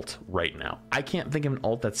scariest ult right now. I can't think of an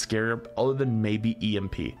ult that's scarier other than maybe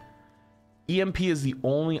EMP. EMP is the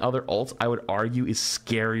only other ult I would argue is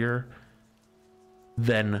scarier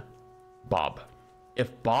than Bob.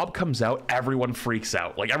 If Bob comes out, everyone freaks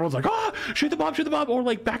out. Like everyone's like, oh, shoot the Bob, or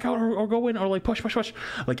like back out or go in or like push.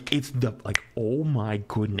 Like it's the like, oh my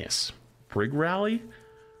goodness. Brig Rally?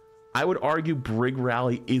 I would argue Brig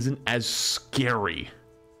Rally isn't as scary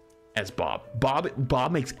as Bob.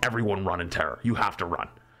 Bob makes everyone run in terror. You have to run.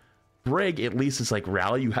 Brig at least is like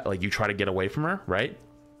Rally. You try to get away from her, right?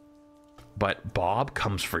 But Bob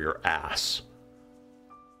comes for your ass.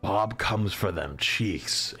 Bob comes for them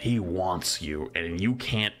cheeks. He wants you, and you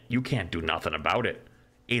can't do nothing about it.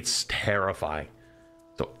 It's terrifying.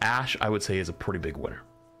 So Ashe, I would say, is a pretty big winner.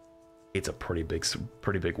 It's a pretty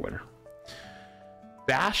big winner.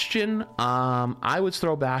 Bastion, I would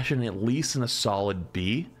throw Bastion at least in a solid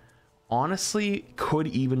B. Honestly, could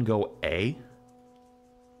even go A.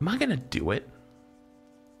 Am I gonna do it?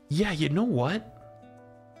 Yeah, you know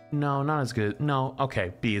what? No, not as good. No,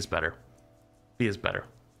 okay, B is better. B is better.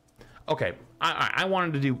 Okay, I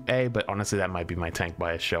wanted to do A, but honestly, that might be my tank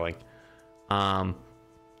bias showing.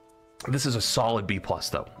 This is a solid B plus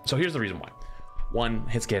though. So here's the reason why. One,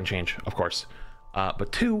 hit scan change, of course.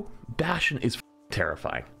 But two, Bastion is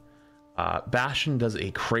terrifying. Bastion does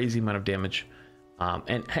a crazy amount of damage.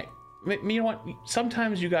 And hey, you know what?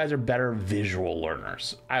 Sometimes you guys are better visual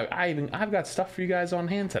learners. I've got stuff for you guys on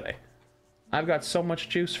hand today. I've got so much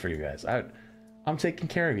juice for you guys. I'm taking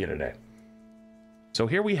care of you today. So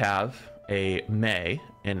here we have a Mei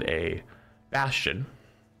and a Bastion.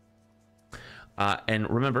 And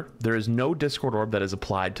remember, there is no Discord orb that is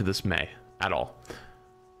applied to this Mei at all.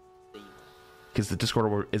 because the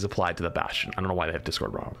Discord is applied to the Bastion. I don't know why they have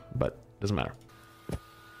Discord wrong, but it doesn't matter.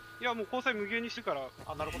 いやもう交際無限にしてから。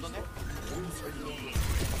あ、なるほどね。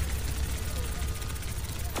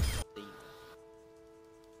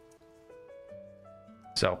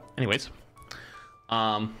So, anyways,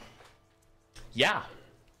 yeah,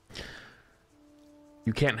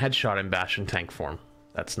 you can't headshot in Bastion tank form.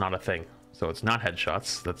 That's not a thing. So it's not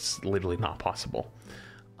headshots. That's literally not possible.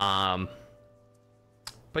 But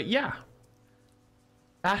yeah,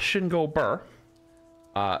 Bastion go burr.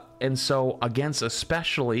 And so against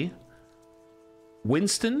especially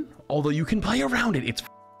Winston, although you can play around it, it's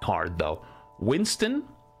hard though. Winston,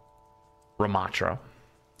 Ramatra,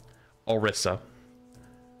 Orisa,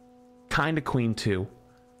 kinda Queen 2,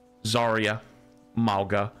 Zarya,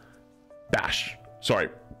 Mauga,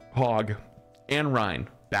 Hog, and Rhine.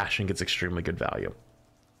 Bastion gets extremely good value.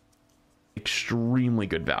 Extremely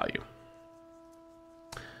good value.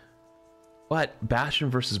 But Bastion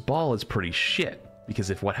versus Ball is pretty shit. Because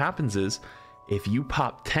if what happens is, if you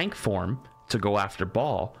pop tank form to go after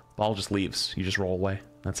Ball, Ball just leaves. You just roll away.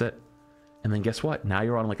 That's it. And then guess what? Now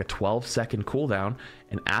you're on like a 12-second cooldown.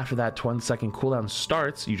 And after that 20-second cooldown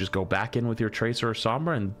starts, you just go back in with your Tracer or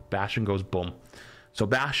Sombra and Bastion goes boom. So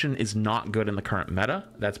Bastion is not good in the current meta.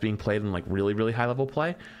 That's being played in like really, really high level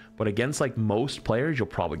play. But against like most players, you'll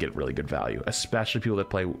probably get really good value. Especially people that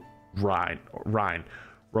play Rhine,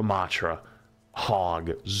 Ramatra,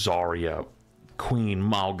 Hog, Zarya, Queen,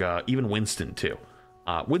 Mauga, even Winston too.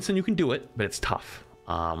 Winston, you can do it, but it's tough.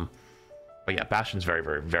 But yeah, Bastion's very,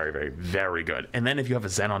 very, very, very, very good. And then if you have a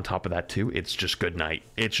Zen on top of that too, it's just good night.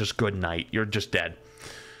 It's just good night. You're just dead.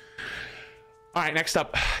 All right, next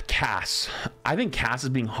up, Cass. I think Cass is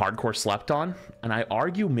being hardcore slept on, and I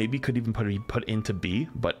argue maybe could even put into B,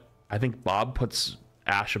 but I think Bob puts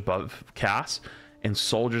Ashe above Cass, and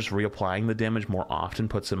Soldiers reapplying the damage more often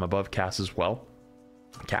puts him above Cass as well.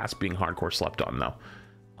 Cass being hardcore slept on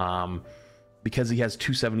though. Because he has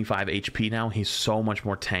 275 HP now, he's so much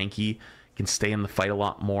more tanky, can stay in the fight a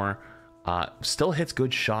lot more, still hits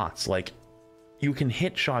good shots. Like, you can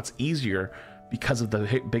hit shots easier because of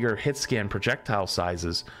the bigger hit scan projectile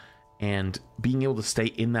sizes, and being able to stay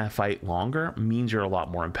in that fight longer means you're a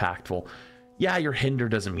lot more impactful. Yeah, your hinder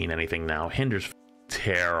doesn't mean anything now. Hinder's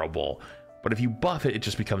terrible. But if you buff it, it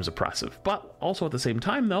just becomes oppressive. But also at the same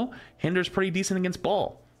time, though, hinder's pretty decent against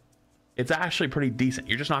Ball. It's actually pretty decent.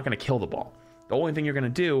 You're just not going to kill the Ball. The only thing you're going to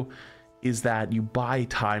do is that you buy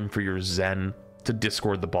time for your Zen to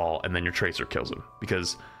discord the Ball, and then your Tracer kills him.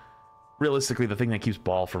 Because realistically, the thing that keeps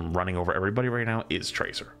Ball from running over everybody right now is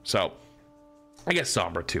Tracer. So, I guess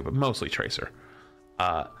Sombra too, but mostly Tracer.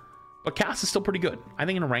 But Cass is still pretty good. I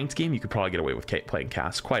think in a ranked game, you could probably get away with playing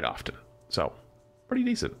Cass quite often. So, pretty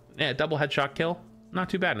decent. Yeah, double headshot kill, not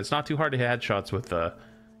too bad. It's not too hard to hit headshots with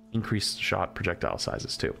increased shot projectile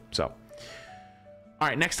sizes too. So, all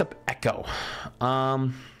right, next up, Echo.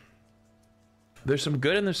 There's some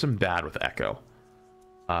good and there's some bad with Echo.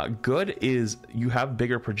 Good is you have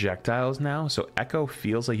bigger projectiles now, so Echo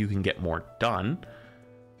feels like you can get more done.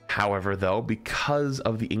 However, though, because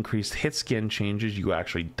of the increased hit scan changes, you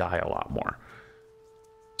actually die a lot more.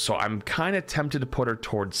 So I'm kind of tempted to put her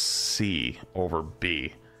towards C over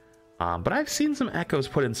B. But I've seen some Echoes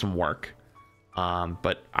put in some work.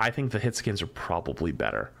 But I think the hit scans are probably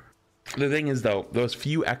better. The thing is, though, those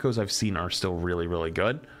few Echoes I've seen are still really, really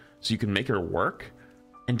good. So you can make her work.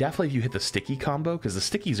 And definitely if you hit the sticky combo, because the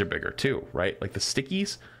stickies are bigger too, right? Like the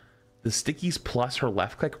stickies plus her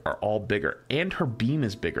left click are all bigger. And her beam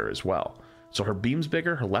is bigger as well. So her beam's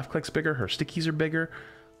bigger, her left click's bigger, her stickies are bigger.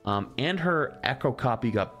 And her Echo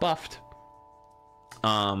copy got buffed.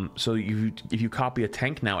 So if you copy a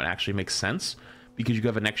tank now, it actually makes sense. Because you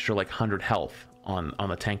have an extra like 100 health on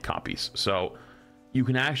the tank copies. So you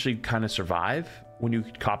can actually kind of survive when you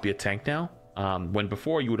copy a tank now. When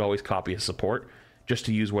before you would always copy a support just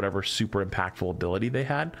to use whatever super impactful ability they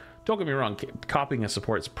had. Don't get me wrong, copying a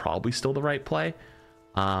support is probably still the right play,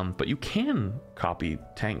 but you can copy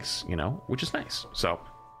tanks, you know, which is nice. So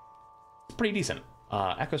it's pretty decent.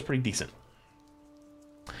 Echo's pretty decent.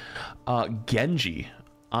 Genji.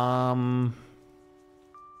 Yo, I'm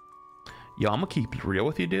gonna keep it real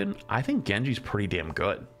with you, dude. I think Genji's pretty damn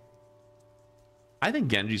good.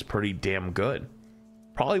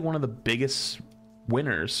 Probably one of the biggest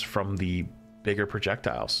winners from the bigger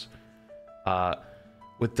projectiles.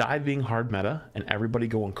 With dive being hard meta and everybody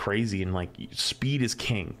going crazy and like speed is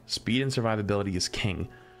king, speed and survivability is king,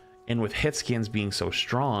 and with hit scans being so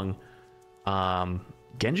strong,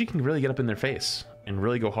 Genji can really get up in their face and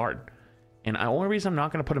really go hard. And the only reason I'm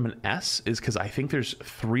not going to put him in S is because I think there's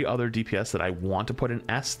 3 other DPS that I want to put in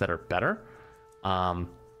S that are better.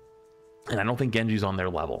 And I don't think Genji's on their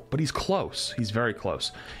level, but he's close. He's very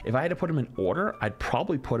close. If I had to put him in order, I'd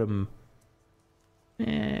probably put him...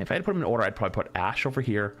 if I had to put him in order, I'd probably put Ashe over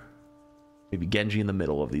here. Maybe Genji in the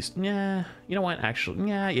middle of these. Yeah, you know what? Actually,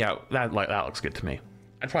 yeah, that looks good to me.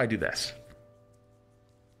 I'd probably do this.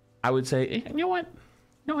 I would say, you know what?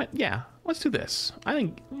 Yeah, let's do this. I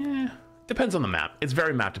think, depends on the map. It's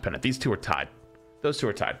very map dependent. These two are tied. Those two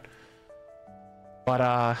are tied.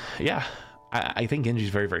 But, yeah, I think Genji's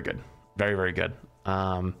very, very good. Very, very good.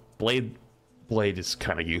 Blade is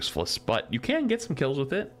kind of useless, but you can get some kills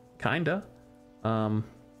with it. Kinda.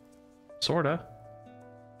 Sorta.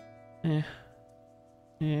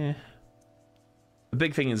 The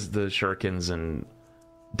big thing is the shurikens and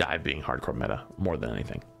dive being hardcore meta more than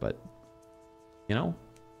anything, but you know,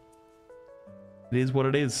 it is what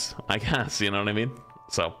it is, I guess, you know what I mean?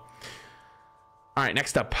 So, all right,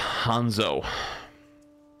 next up, Hanzo.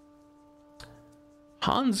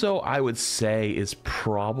 Hanzo, I would say, is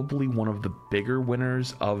probably one of the bigger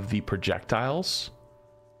winners of the projectiles.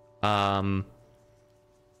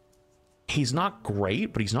 He's not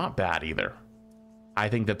great, but he's not bad either. I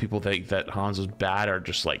think that people think that Hanzo's bad are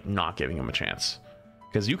just like not giving him a chance,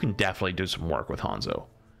 because you can definitely do some work with Hanzo.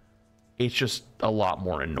 It's just a lot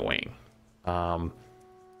more annoying, and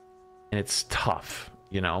it's tough,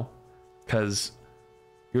 you know, because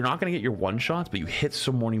you're not going to get your one shots, but you hit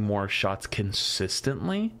so many more shots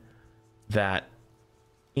consistently that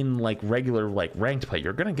in like regular like ranked play,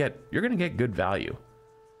 you're gonna get good value.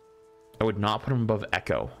 I would not put him above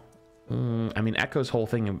Echo. I mean, Echo's whole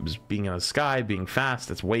thing is being in the sky, being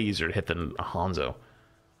fast. It's way easier to hit than a Hanzo.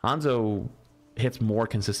 Hanzo hits more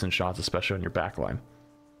consistent shots, especially on your backline.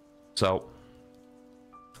 So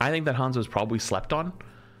I think that Hanzo is probably slept on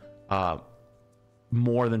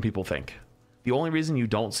more than people think. The only reason you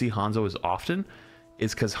don't see Hanzo as often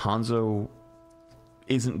is because Hanzo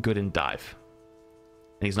isn't good in dive,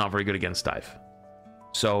 and he's not very good against dive.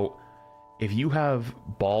 So if you have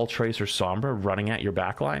Ball, Trace, or Sombra running at your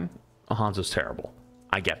backline, Hanzo's terrible.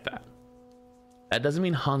 I get that. That doesn't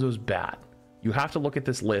mean Hanzo's bad. You have to look at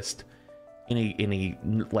this list in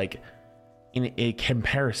a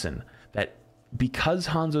comparison, that because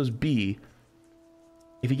Hanzo's B,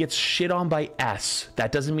 if he gets shit on by S,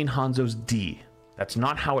 that doesn't mean Hanzo's D. That's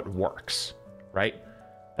not how it works, right?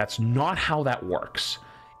 That's not how that works.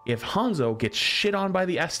 If Hanzo gets shit on by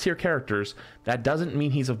the S tier characters, that doesn't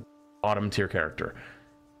mean he's a bottom tier character.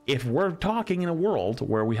 If we're talking in a world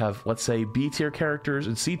where we have, let's say, B tier characters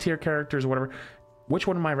and C tier characters or whatever, which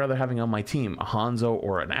one am I rather having on my team, a Hanzo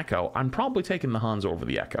or an Echo? I'm probably taking the Hanzo over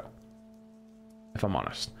the Echo, if I'm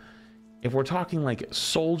honest. If we're talking like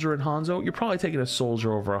Soldier and Hanzo, you're probably taking a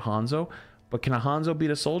Soldier over a Hanzo, but can a Hanzo beat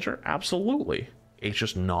a Soldier? Absolutely. It's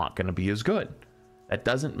just not going to be as good. That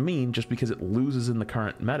doesn't mean just because it loses in the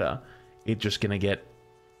current meta, it's just going to get,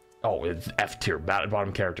 oh, it's F tier,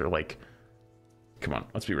 bottom character. Like, come on,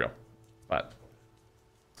 let's be real. But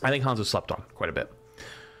I think Hanzo slept on quite a bit.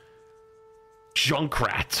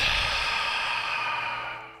 Junkrat.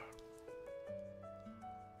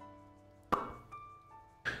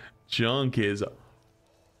 Junk is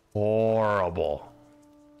horrible.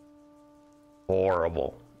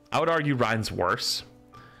 Horrible. I would argue Ryan's worse,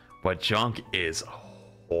 but Junk is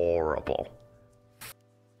horrible.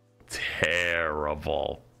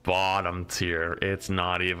 Terrible. Bottom tier. It's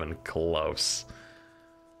not even close.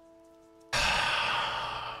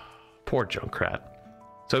 Poor Junkrat.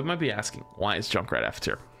 So you might be asking, why is Junkrat F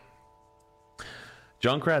tier?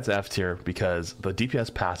 Junkrat's F tier because the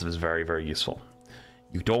DPS passive is very, very useful.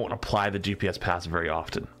 You don't apply the GPS passive very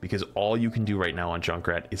often, because all you can do right now on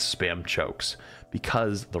Junkrat is spam chokes.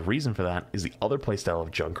 Because the reason for that is the other playstyle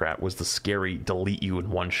of Junkrat was the scary delete you in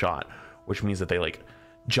one shot, which means that they like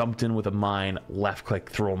jumped in with a mine, left click,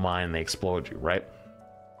 throw a mine, and they explode you, right?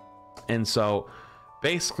 And so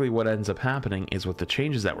basically what ends up happening is with the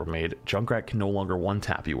changes that were made, Junkrat can no longer one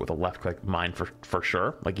tap you with a left click mine for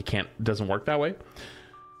sure. Like it doesn't work that way.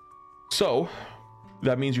 So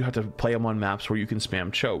that means you have to play them on maps where you can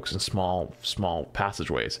spam chokes in small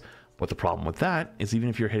passageways. But the problem with that is, even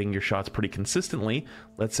if you're hitting your shots pretty consistently,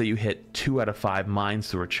 let's say you hit 2 out of 5 mines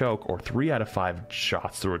through a choke or 3 out of 5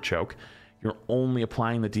 shots through a choke, you're only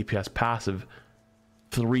applying the DPS passive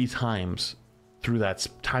 3 times through that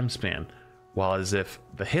time span. While as if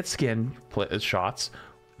the hit scan shots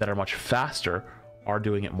that are much faster are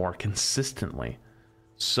doing it more consistently.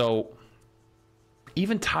 So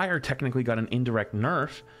even Tire technically got an indirect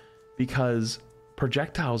nerf because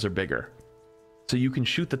projectiles are bigger. So you can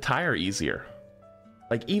shoot the Tire easier.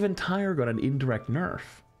 Like even Tire got an indirect nerf.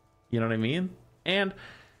 You know what I mean? And,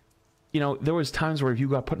 you know, there was times where if you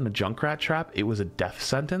got put in a Junkrat trap, it was a death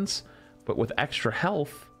sentence. but with extra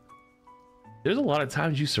health, there's a lot of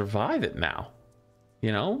times you survive it now,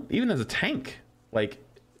 you know, even as a tank, like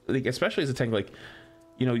especially as a tank, like,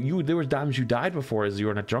 you know, there were times you died before as you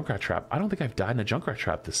were in a Junkrat trap. I don't think I've died in a Junkrat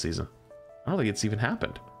trap this season. I don't think it's even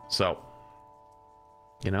happened. So,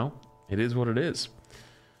 you know, it is what it is.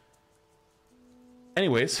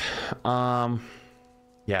 Anyways,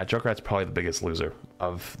 yeah, Junkrat's probably the biggest loser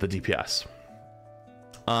of the DPS.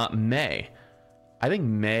 Mei. I think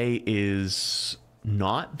Mei is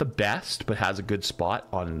not the best, but has a good spot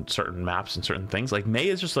on certain maps and certain things. Like, Mei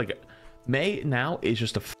is just like, Mei now is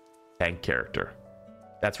just a tank character.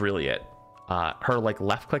 That's really it. Her like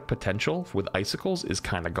left click potential with icicles is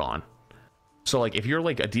kind of gone. So like if you're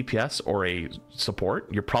like a DPS or a support,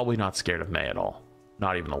 you're probably not scared of Mei at all.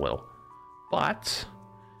 Not even a little. But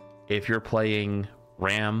if you're playing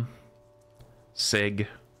Ram, Sig,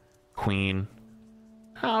 Queen,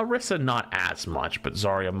 Rissa not as much, but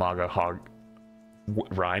Zarya, Maga, Hog,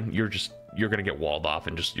 Ryan, you're gonna get walled off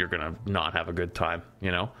and you're gonna not have a good time,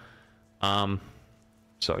 you know?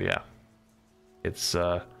 So yeah, it's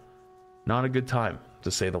not a good time,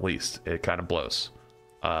 to say the least. It kind of blows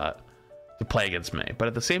to play against Mei. But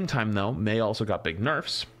at the same time though, Mei also got big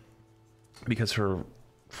nerfs because her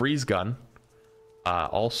freeze gun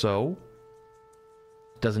also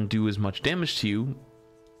doesn't do as much damage to you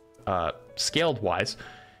scaled wise,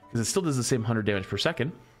 because it still does the same 100 damage per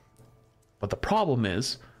second. But the problem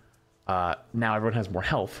is now everyone has more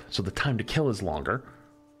health, so the time to kill is longer,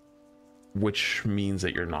 which means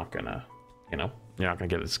that you're not gonna, you know, you're not gonna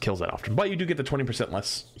get these kills that often. But you do get the 20%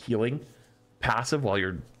 less healing passive while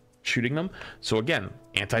you're shooting them. So again,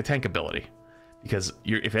 anti-tank ability, because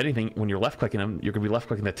if anything, when you're left clicking them, you're gonna be left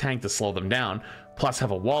clicking the tank to slow them down, plus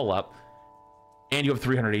have a wall up, and you have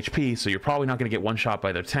 300 HP, so you're probably not gonna get one shot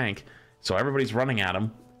by their tank. So everybody's running at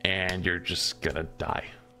them, and you're just gonna die.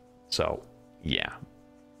 So yeah.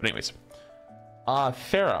 But anyways,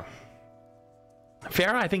 Pharah.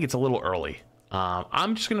 Pharah, I think it's a little early.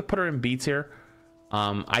 I'm just gonna put her in beats here.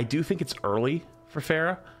 I do think it's early for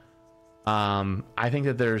Pharah. I think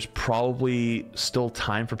that there's probably still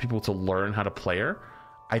time for people to learn how to play her.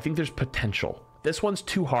 I think there's potential. This one's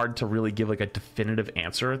too hard to really give like a definitive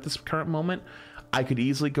answer at this current moment. I could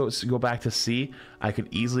easily go back to C. I could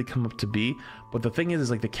easily come up to B. But the thing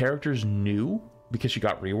is like the character's new because she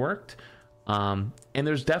got reworked. And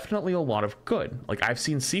there's definitely a lot of good. Like I've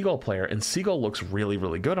seen Seagull play her, and Seagull looks really,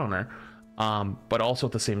 really good on her. But also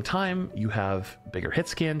at the same time, you have bigger hit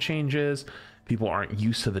scan changes. People aren't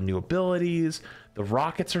used to the new abilities. The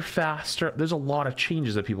rockets are faster. There's a lot of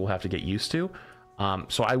changes that people have to get used to.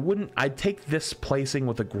 So I'd take this placing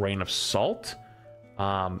with a grain of salt.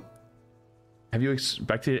 Have you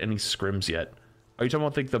expected any scrims yet? Are you talking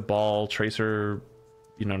about like the ball tracer,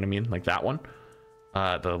 you know what I mean? Like that one?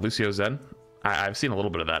 The Lucio Zen? I've seen a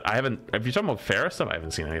little bit of that. I haven't, if you're talking about Pharah stuff, I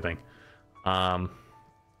haven't seen anything. But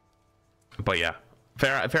yeah,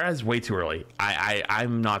 Pharah is way too early.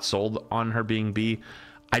 I'm not sold on her being B.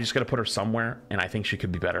 I just got to put her somewhere, and I think she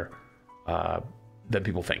could be better than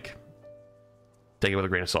people think. Take it with a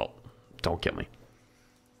grain of salt. Don't kill me.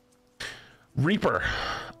 Reaper.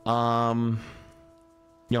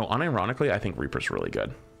 You know, unironically, I think Reaper's really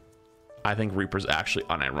good. I think Reaper's actually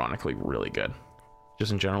unironically really good.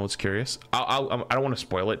 Just in general, it's curious. I don't want to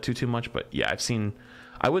spoil it too much, but yeah, I've seen.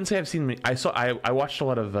 I wouldn't say I've seen. I watched a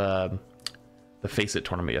lot of the Face It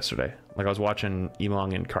tournament yesterday. Like I was watching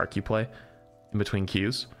Emong and Karki play in between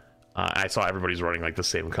queues. I saw everybody's running like the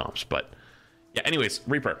same comps, but yeah. Anyways,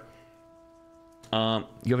 Reaper. You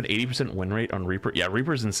have an 80% win rate on Reaper. Yeah,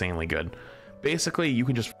 Reaper's insanely good. Basically, you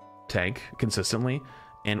can just tank consistently.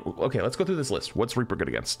 And okay, let's go through this list. What's Reaper good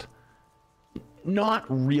against? Not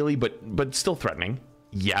really, but still threatening.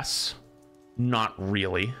 Yes. Not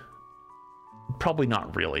really. Probably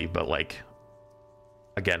not really, but like,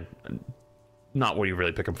 again, not what you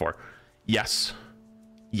really pick him for. Yes.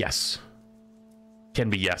 Yes.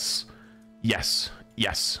 Can be yes. Yes.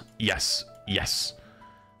 Yes. Yes. Yes.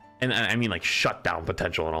 And I mean like shutdown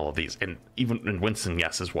potential in all of these, and even in Winston,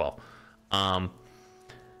 yes, as well.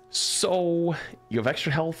 So you have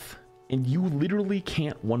extra health, and you literally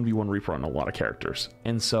can't 1v1 Reaper on a lot of characters.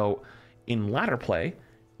 And so in ladder play,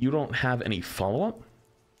 you don't have any follow-up.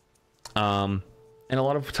 And a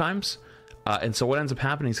lot of times, and so what ends up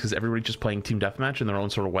happening is because everybody's just playing team deathmatch in their own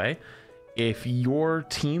sort of way. If your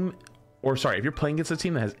team, or sorry, if you're playing against a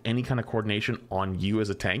team that has any kind of coordination on you as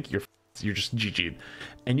a tank, you're just GG'd.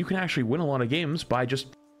 And you can actually win a lot of games by just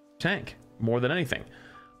tank more than anything,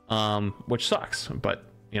 which sucks, but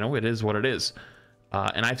you know, it is what it is.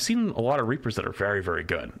 And I've seen a lot of Reapers that are very, very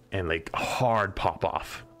good and like hard pop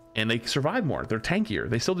off. and they survive more. They're tankier.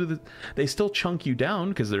 They still they still chunk you down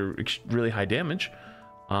because they're really high damage,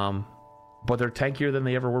 but they're tankier than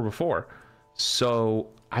they ever were before. So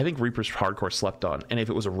I think Reaper's hardcore slept on, and if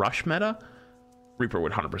it was a rush meta, Reaper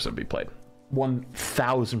would 100% be played.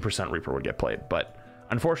 1000% Reaper would get played, but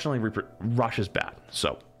unfortunately Reaper rush is bad,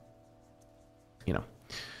 so you know.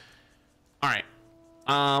 All right,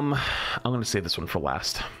 I'm gonna save this one for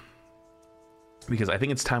last because I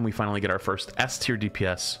think it's time we finally get our first S tier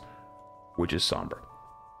DPS, which is Sombra.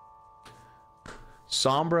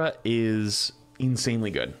 Sombra is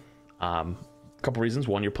insanely good. Couple reasons.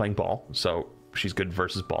 One, you're playing Ball, so she's good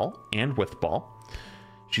versus Ball and with Ball.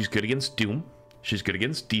 She's good against Doom. She's good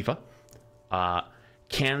against D.Va.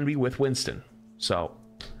 Can be with Winston. So,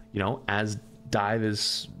 you know, as Dive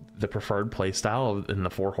is the preferred playstyle in the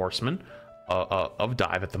 4 Horsemen of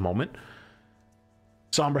Dive at the moment,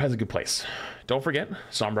 Sombra has a good place. Don't forget,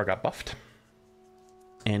 Sombra got buffed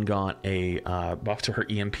and got a buff to her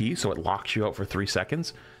EMP, so it locks you out for 3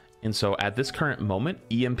 seconds. And so at this current moment,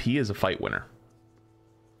 EMP is a fight winner.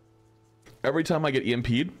 Every time I get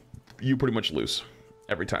EMP'd, you pretty much lose.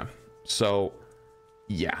 Every time. So,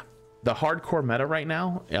 yeah. The hardcore meta right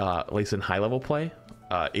now, at least in high level play,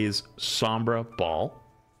 is Sombra Ball.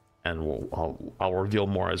 And I'll reveal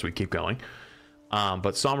more as we keep going.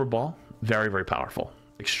 But Sombra Ball, very, very powerful.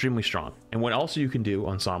 Extremely strong. And what also you can do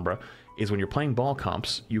on Sombra is when you're playing Ball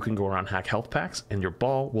comps, you can go around hack health packs and your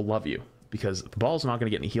Ball will love you. Because the Ball's not going to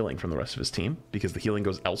get any healing from the rest of his team because the healing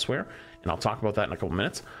goes elsewhere. And I'll talk about that in a couple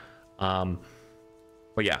minutes.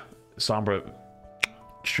 But yeah, Sombra,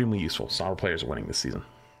 extremely useful. Sombra players are winning this season.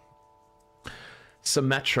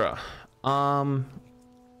 Symmetra.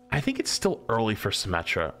 I think it's still early for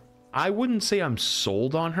Symmetra. I wouldn't say I'm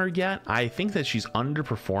sold on her yet. I think that she's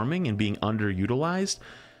underperforming and being underutilized.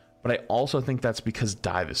 But I also think that's because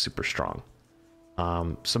Dive is super strong.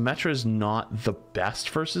 Symmetra is not the best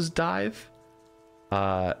versus Dive.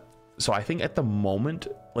 So I think at the moment,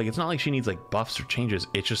 like, it's not like she needs like buffs or changes.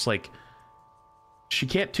 It's just like she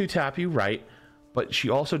can't 2-tap you, right? But she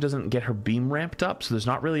also doesn't get her beam ramped up, so there's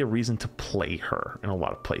not really a reason to play her in a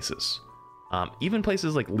lot of places. Even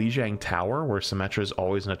places like Lijiang Tower, where Symmetra is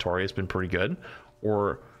always notorious, been pretty good.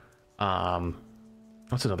 Or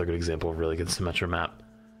what's another good example of a really good Symmetra map?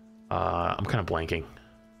 I'm kind of blanking.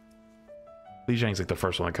 Lijiang's like the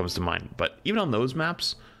first one that comes to mind, but even on those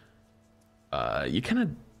maps, you kind of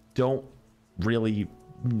don't really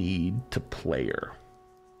need to play her,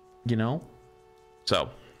 you know? So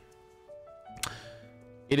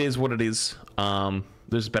it is what it is.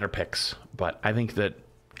 There's better picks, but I think that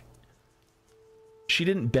she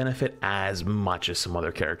didn't benefit as much as some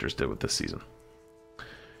other characters did with this season.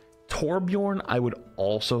 Torbjorn I would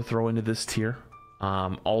also throw into this tier,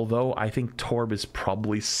 although I think Torb is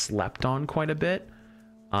probably slept on quite a bit.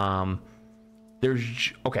 Okay,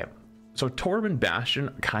 so Torb and Bastion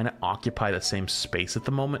kind of occupy the same space at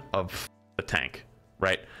the moment of the tank,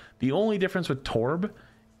 right? The only difference with Torb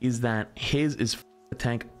is that his is the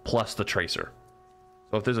tank plus the Tracer.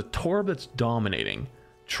 So if there's a Torb that's dominating,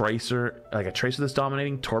 Tracer, like a Tracer that's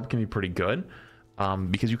dominating, Torb can be pretty good,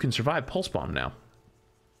 because you can survive Pulse Bomb now.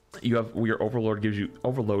 You have your Overload gives you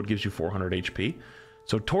 400 HP.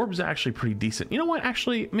 So Torb's actually pretty decent. You know what?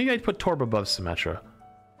 Actually, maybe I'd put Torb above Symmetra.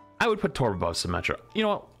 I would put Torb above Symmetra. You know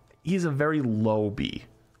what? He's a very low B.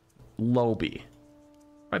 Low B.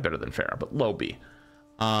 Probably better than Pharah, but low B.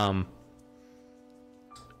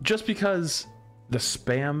 Just because the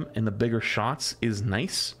spam and the bigger shots is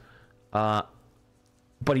nice, but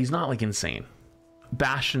he's not like insane.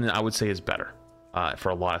 Bastion, I would say, is better for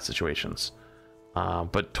a lot of situations.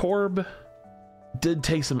 But Torb did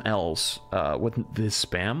take some L's with this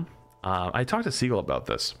spam. I talked to Siegel about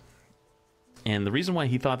this, and the reason why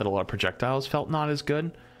he thought that a lot of projectiles felt not as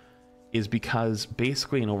good is because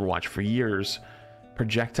basically in Overwatch for years,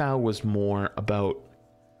 projectile was more about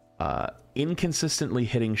inconsistently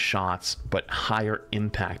hitting shots but higher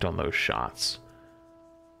impact on those shots.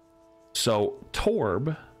 So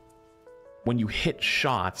Torb, when you hit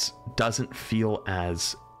shots, doesn't feel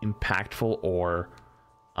as impactful or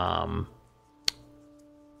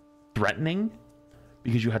threatening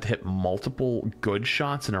because you have to hit multiple good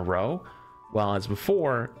shots in a row. While as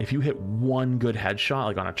before, if you hit one good headshot,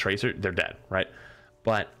 like on a Tracer, they're dead, right?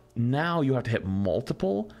 But now you have to hit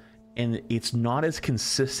multiple, and it's not as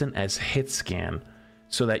consistent as hit scan,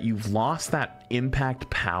 so that you've lost that impact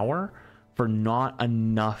power for not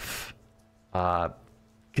enough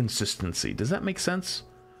consistency. Does that make sense?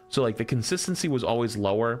 So like the consistency was always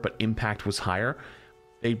lower, but impact was higher.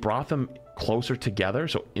 They brought them closer together,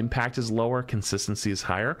 so impact is lower, consistency is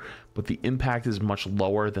higher, but the impact is much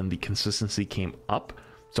lower than the consistency came up.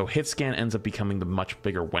 So hit scan ends up becoming the much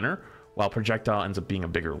bigger winner, while projectile ends up being a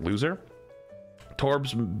bigger loser.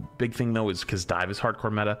 Torb's big thing though is because dive is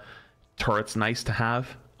hardcore meta. Turret's nice to have,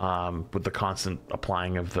 with the constant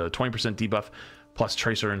applying of the 20% debuff, plus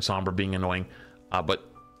Tracer and Sombra being annoying.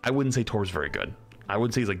 But I wouldn't say Torb's very good. I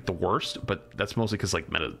wouldn't say he's like the worst, but that's mostly because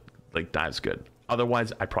like meta, like dive's good.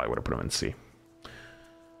 Otherwise, I probably would have put him in C.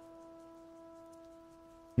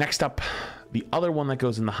 Next up, the other one that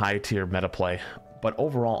goes in the high tier meta play, but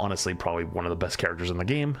overall, honestly, probably one of the best characters in the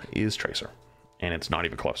game is Tracer, and it's not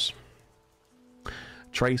even close.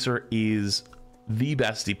 Tracer is the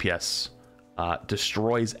best DPS,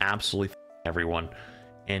 destroys absolutely everyone,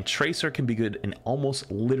 and Tracer can be good in almost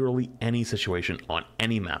literally any situation on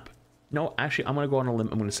any map. No, actually, I'm going to go on a limb.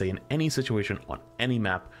 I'm going to say in any situation on any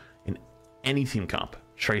map, in any team comp,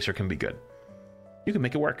 Tracer can be good. You can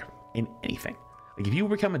make it work in anything. Like if you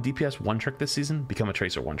become a DPS one trick this season, become a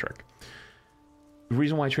Tracer one trick. The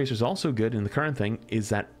reason why Tracer's also good in the current thing is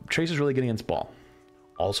that Tracer's really good against ball.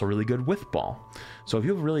 Also really good with ball. So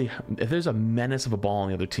if there's a menace of a ball on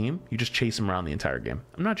the other team, you just chase him around the entire game.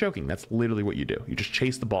 I'm not joking. That's literally what you do. You just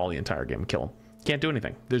chase the ball the entire game and kill him. Can't do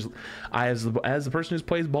anything. As the person who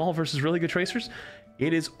plays ball versus really good Tracers,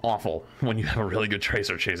 it is awful when you have a really good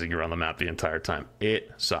Tracer chasing you around the map the entire time.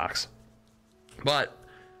 It sucks. But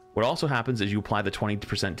what also happens is you apply the 20%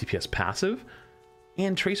 DPS passive,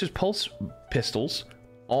 and Tracer's pulse pistols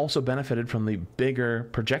also benefited from the bigger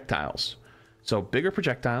projectiles. So bigger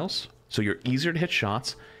projectiles, so you're easier to hit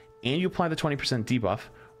shots, and you apply the 20% debuff,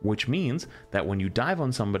 which means that when you dive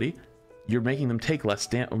on somebody, you're making them take less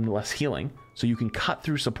healing, so you can cut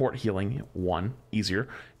through support healing, one, easier,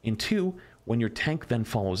 and two, when your tank then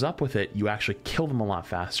follows up with it, you actually kill them a lot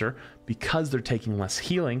faster because they're taking less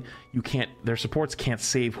healing. Their supports can't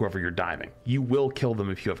save whoever you're diving. You will kill them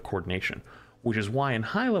if you have coordination, which is why in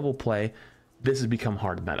high level play, this has become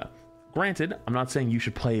hard meta. Granted, I'm not saying you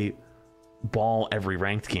should play ball every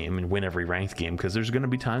ranked game and win every ranked game, because there's going to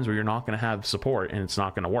be times where you're not going to have support and it's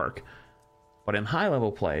not going to work. But in high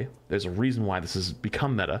level play, there's a reason why this has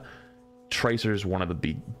become meta. Tracer is one of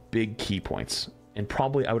the big key points, and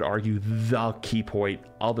probably I would argue the key point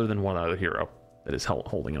other than one other hero that is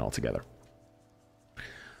holding it all together.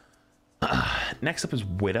 Next up is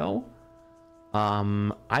Widow.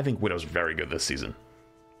 I think Widow's very good this season.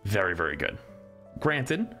 Very, very good.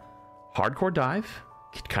 Granted, hardcore dive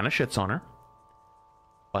kind of shits on her.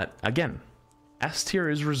 But again, S tier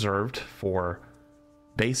is reserved for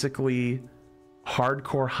basically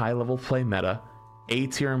hardcore high level play meta. A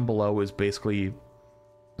tier and below is basically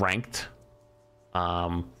ranked.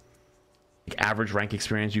 Like average rank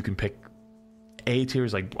experience, you can pick. A tier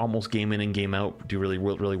is like almost game in and game out, do really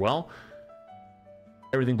well.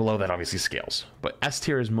 Everything below that obviously scales, but S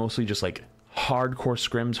tier is mostly just like hardcore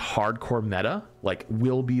scrims, hardcore meta, like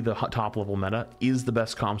will be the top level meta, is the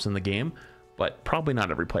best comps in the game, but probably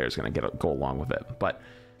not every player is going to go along with it. But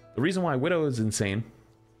the reason why Widow is insane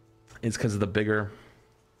is because of the bigger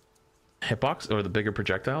hitbox, or the bigger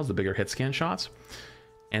projectiles, the bigger hit scan shots.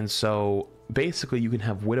 And so basically you can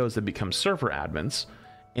have Widows that become server admins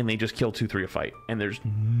and they just kill 2-3 a fight, and there's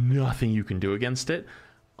nothing you can do against it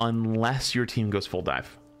unless your team goes full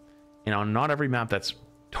dive. And on not every map that's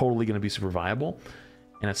totally going to be super viable,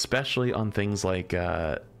 and especially on things like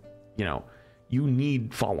you know, you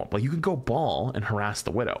need follow-up. Like you can go ball and harass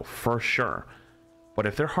the Widow for sure, but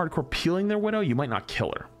if they're hardcore peeling their Widow, you might not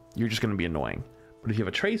kill her. You're just going to be annoying. But if you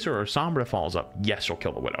have a Tracer or a Sombra that follows up, yes, you'll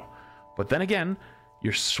kill the Widow. But then again,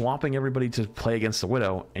 you're swapping everybody to play against the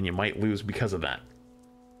Widow, and you might lose because of that.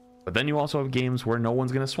 But then you also have games where no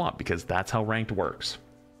one's going to swap, because that's how ranked works.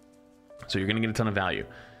 So you're going to get a ton of value,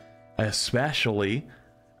 especially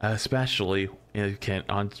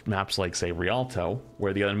on maps like, say, Rialto,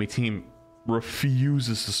 where the enemy team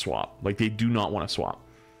refuses to swap. Like, they do not want to swap.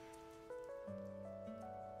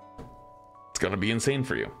 It's going to be insane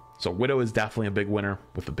for you. So Widow is definitely a big winner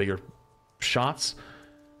with the bigger shots.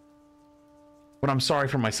 But I'm sorry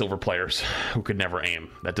for my silver players who could never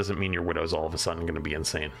aim. That doesn't mean your Widow's all of a sudden going to be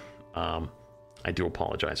insane. I do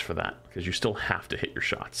apologize for that, because you still have to hit your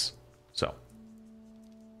shots. So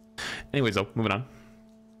anyways, though, moving on.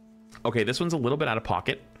 Okay, this one's a little bit out of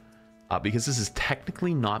pocket, because this is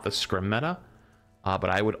technically not the scrim meta, but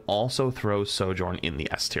I would also throw Sojourn in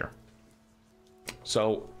the S tier.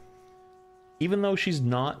 So even though she's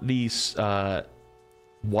not the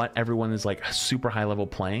what everyone is like super high level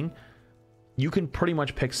playing, you can pretty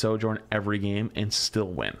much pick Sojourn every game and still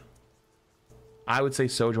win. I would say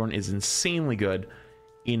Sojourn is insanely good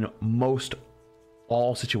in most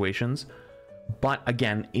all situations, but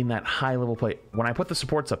again, in that high level play, when I put the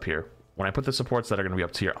supports up here, When I put the supports that are going to be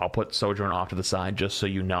up tier, I'll put Sojourn off to the side just so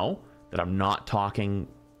you know that I'm not talking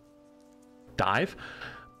dive.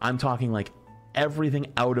 I'm talking like everything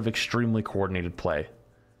out of extremely coordinated play.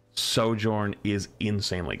 Sojourn is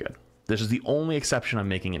insanely good. This is the only exception I'm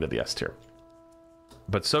making into the S tier.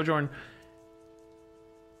 But Sojourn,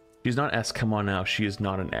 she's not S, come on now, she is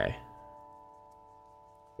not an A.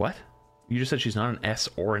 What? You just said she's not an S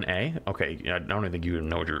or an A? Okay, I don't even think you even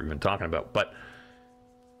know what you're even talking about, but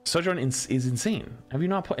Sojourn is insane. Have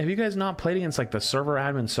you guys not played against like the server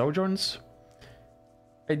admin Sojourns?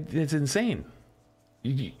 It's insane.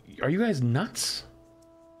 Are you guys nuts?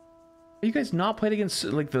 Have you guys not played against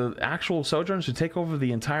like the actual Sojourns who take over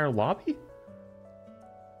the entire lobby?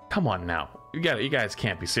 Come on now. You guys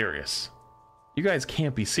can't be serious. You guys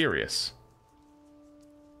can't be serious.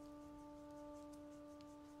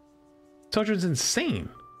 Sojourn's insane.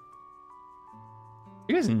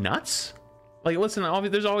 You guys nuts? Like, listen,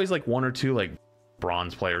 there's always like one or two like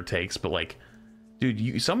bronze player takes, but like,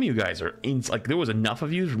 dude, some of you guys are like, there was enough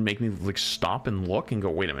of you to make me like stop and look and go,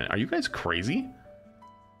 wait a minute, are you guys crazy?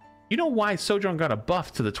 You know why Sojourn got a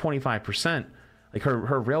buff to the 25%? Like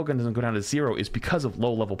her railgun doesn't go down to 0 is because of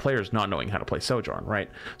low level players not knowing how to play Sojourn, right?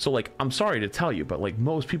 So like, I'm sorry to tell you, but like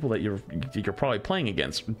most people that you're probably playing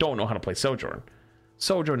against don't know how to play Sojourn.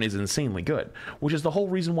 Sojourn is insanely good, which is the whole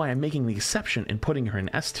reason why I'm making the exception and putting her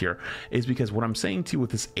in S tier, is because what I'm saying to you with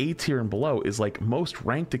this A tier and below is like most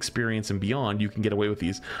ranked experience and beyond, you can get away with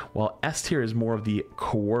these, while S tier is more of the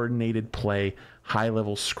coordinated play, high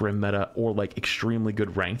level scrim meta, or like extremely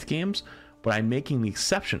good ranked games. But I'm making the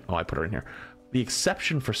exception, oh, I put her in here, the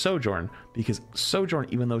exception for Sojourn, because Sojourn,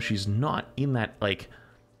 even though she's not in that like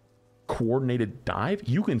coordinated dive,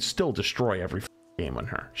 you can still destroy every game on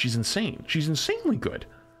her. She's insane. She's insanely good.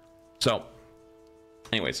 So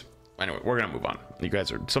anyway, we're gonna move on.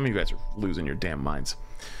 Some of you guys are losing your damn minds.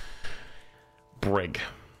 Brig,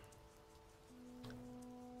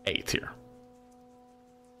 A tier,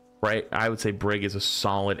 right? I would say Brig is a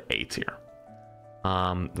solid A tier.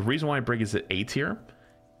 The reason why Brig is at A tier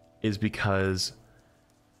is because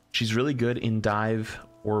she's really good in dive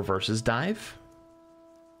or versus dive,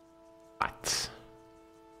 but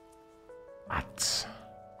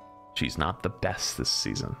she's not the best this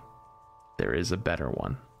season. There is a better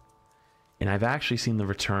one. And I've actually seen the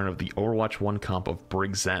return of the Overwatch 1 comp of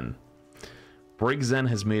Brig Zen. Brig Zen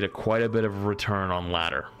has made quite a bit of a return on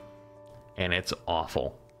ladder, and it's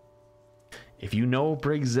awful. If you know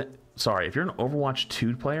Brig Zen, sorry, if you're an Overwatch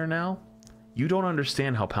 2 player now, you don't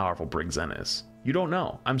understand how powerful Brig Zen is. You don't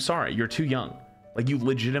know. I'm sorry, you're too young. Like, you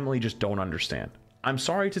legitimately just don't understand. I'm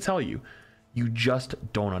sorry to tell you, you just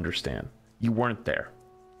don't understand. You weren't there.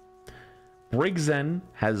 Brig Zen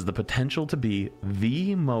has the potential to be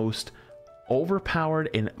the most overpowered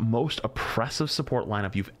and most oppressive support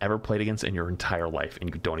lineup you've ever played against in your entire life,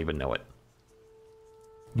 and you don't even know it.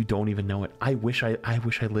 You don't even know it. I wish I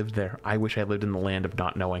lived there. I wish I lived in the land of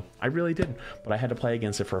not knowing. I really did, but I had to play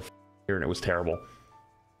against it for a year, and it was terrible.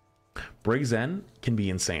 Brig Zen can be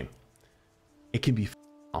insane. It can be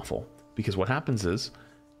awful, because what happens is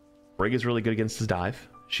Brig is really good against his dive.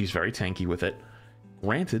 She's very tanky with it.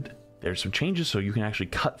 Granted, there's some changes so you can actually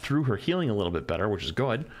cut through her healing a little bit better, which is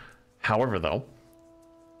good. However, though,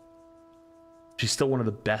 she's still one of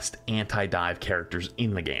the best anti-dive characters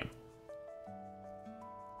in the game.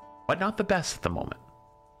 But not the best at the moment.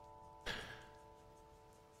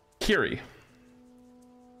 Kiri.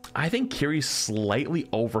 I think Kiri's slightly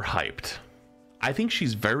overhyped. I think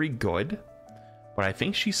she's very good, but I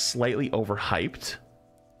think she's slightly overhyped.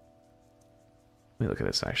 Let me look at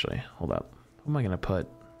this, actually. Hold up. Who am I going to put?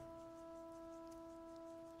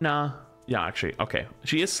 Nah. Yeah, actually. Okay.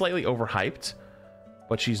 She is slightly overhyped,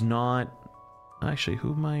 but she's not... Actually,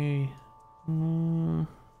 who am I...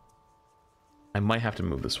 I might have to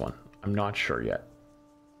move this one. I'm not sure yet.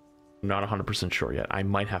 I'm not 100% sure yet. I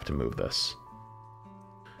might have to move this.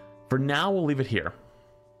 For now, we'll leave it here.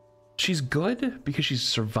 She's good because she's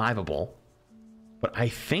survivable, but I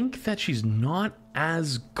think that she's not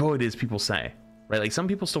as good as people say. Right? Like, some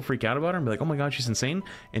people still freak out about her and be like, oh my god, she's insane.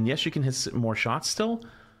 And yes, she can hit more shots still.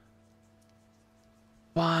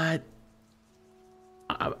 But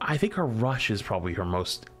I think her rush is probably her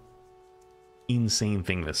most insane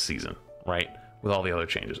thing this season, right? With all the other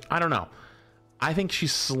changes. I don't know. I think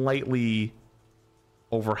she's slightly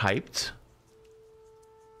overhyped.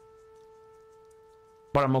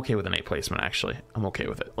 But I'm okay with an A placement, actually. I'm okay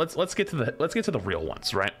with it. Let's get to the real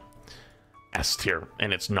ones, right? S tier,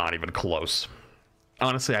 and it's not even close.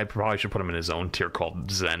 Honestly, I probably should put him in his own tier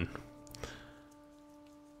called Zen.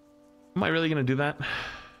 Am I really gonna do that?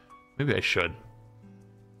 Maybe I should.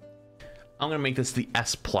 I'm going to make this the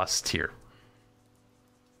S plus tier.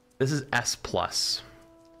 This is S plus.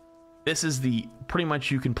 This is the, pretty much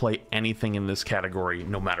you can play anything in this category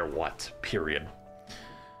no matter what, period.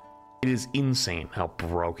 It is insane how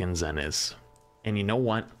broken Zen is. And you know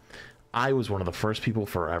what? I was one of the first people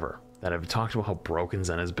forever that have talked about how broken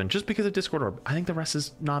Zen has been just because of Discord Orb. I think the rest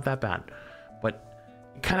is not that bad. But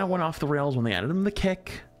it kind of went off the rails when they added him the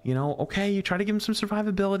kick. You know, okay, you try to give him some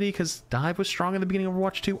survivability because Dive was strong in the beginning of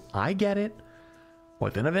Overwatch 2. I get it.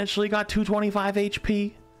 But then eventually got 225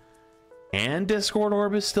 HP. And Discord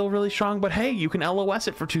Orb is still really strong. But hey, you can LOS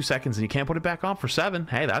it for 2 seconds and you can't put it back on for 7.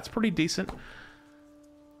 Hey, that's pretty decent.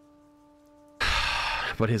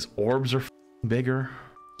 But his orbs are bigger.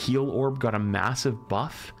 Heal Orb got a massive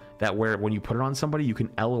buff that where when you put it on somebody, you can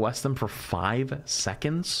LOS them for 5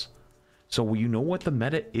 seconds. So you know what the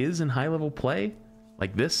meta is in high level play?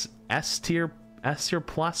 Like this S tier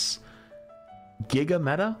plus giga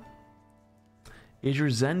meta is your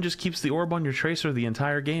Zen just keeps the orb on your Tracer the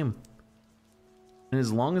entire game. And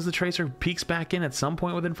as long as the Tracer peeks back in at some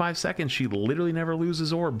point within 5 seconds, she literally never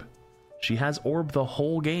loses orb. She has orb the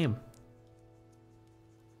whole game.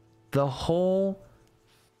 The whole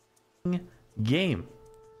game.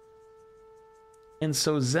 And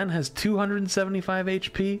so Zen has 275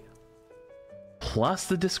 HP plus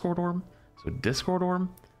the Discord Orb. So Discord Orb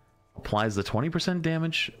applies the 20%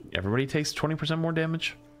 damage. Everybody takes 20% more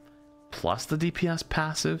damage. Plus the DPS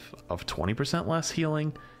passive of 20% less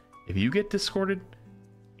healing. If you get discorded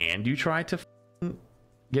and you try to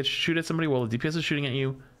shoot at somebody while the DPS is shooting at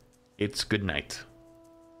you, it's good night.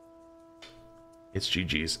 It's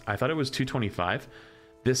GG's. I thought it was 225.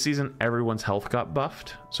 This season, everyone's health got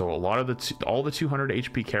buffed. So a lot of all the 200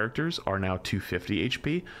 HP characters are now 250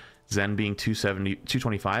 HP. Zen being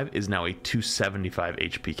 225 is now a 275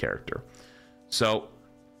 HP character. So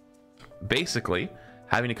basically,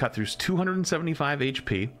 having to cut through 275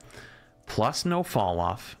 HP, plus no fall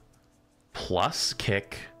off, plus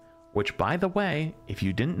kick, which by the way, if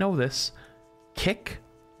you didn't know this, kick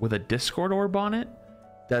with a Discord Orb on it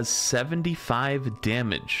does 75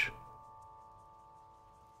 damage.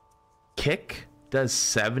 Kick does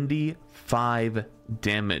 75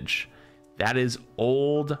 damage. That is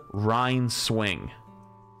old Rhine swing.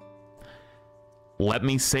 Let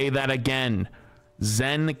me say that again.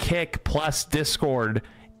 Zen kick plus Discord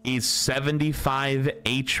is 75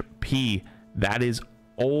 HP. That is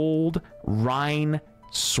old Rhine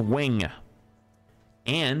swing.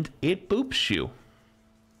 And it boops you.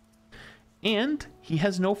 And he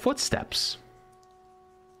has no footsteps.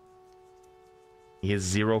 He has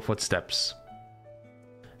 0 footsteps.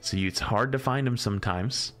 So it's hard to find him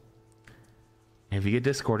sometimes. And if you get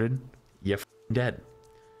discorded, you're dead.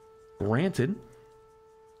 Granted,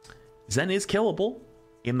 Zen is killable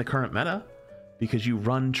in the current meta because you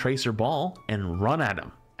run Tracer Ball and run at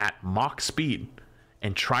him at Mach speed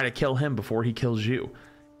and try to kill him before he kills you.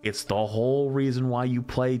 It's the whole reason why you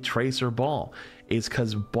play Tracer Ball. Is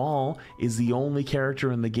because Ball is the only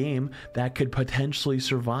character in the game that could potentially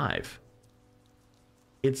survive.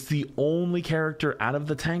 It's the only character out of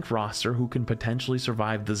the tank roster who can potentially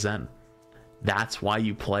survive the Zen. That's why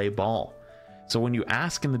you play Ball. So when you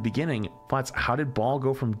ask in the beginning, Flats, how did Ball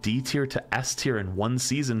go from D tier to S tier in 1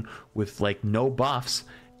 season with like no buffs?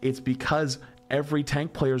 It's because every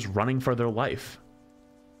tank player is running for their life.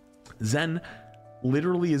 Zen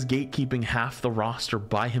literally is gatekeeping half the roster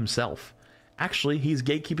by himself. Actually, he's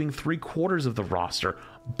gatekeeping 3/4 of the roster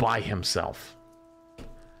by himself.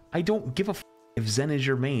 I don't give a f if Zen is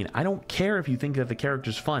your main. I don't care if you think that the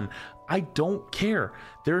character's fun. I don't care.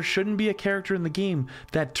 There shouldn't be a character in the game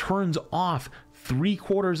that turns off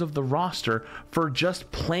 3/4 of the roster for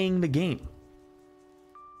just playing the game.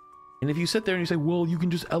 And if you sit there and you say, well, you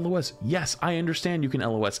can just LOS. Yes, I understand you can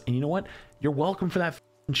LOS. And you know what? You're welcome for that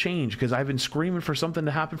change, because I've been screaming for something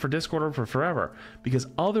to happen for Discord for forever. Because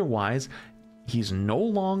otherwise, he's no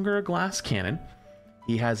longer a glass cannon.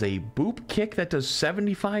 He has a boop kick that does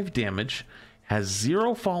 75 damage, has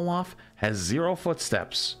 0 fall off, has 0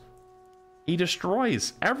 footsteps. He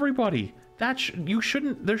destroys everybody. There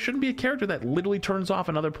shouldn't be a character that literally turns off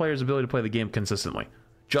another player's ability to play the game consistently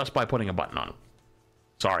just by putting a button on him.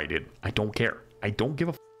 Sorry, dude. I don't care. I don't give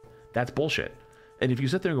a f. That's bullshit. And if you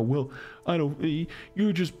sit there and go, well, I don't,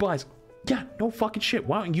 you're just biased. Yeah, no fucking shit.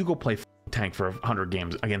 Why don't you go play tank for 100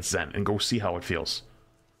 games against Zen and go see how it feels?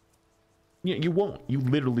 You won't. You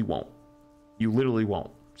literally won't. You literally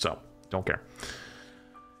won't. So, don't care.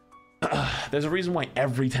 There's a reason why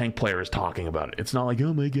every tank player is talking about it. It's not like,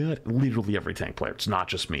 oh my god. Literally every tank player. It's not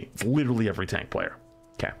just me. It's literally every tank player.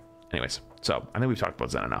 Okay. Anyways, so I think we've talked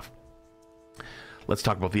about Zen enough. Let's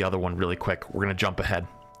talk about the other one really quick. We're going to jump ahead.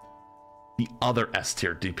 the other S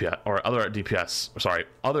tier DPS, or other DPS, sorry,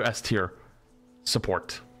 other S tier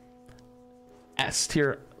support. S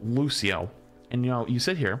tier Lucio. And you know, you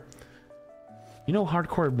sit here, you know,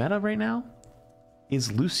 hardcore meta right now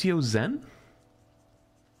is Lucio Zen.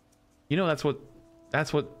 You know, that's what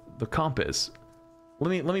the comp is.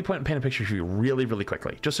 Let me paint a picture for you really, really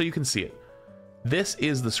quickly, just so you can see it. This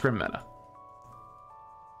is the scrim meta.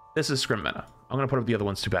 This is scrim meta. I'm gonna put up the other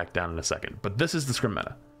ones to back down in a second, but this is the scrim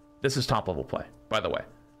meta. This is top level play, by the way.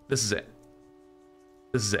 This is it.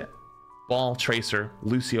 This is it. Ball, Tracer,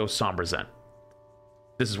 Lucio, Sombra, Zen.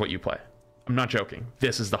 This is what you play. I'm not joking.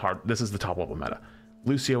 This is the top level meta.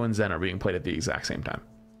 Lucio and Zen are being played at the exact same time.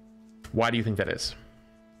 Why do you think that is?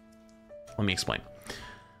 Let me explain.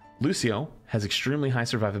 Lucio has extremely high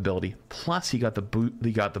survivability, plus he got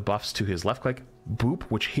the buffs to his left click, boop,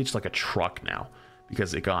 which hits like a truck now,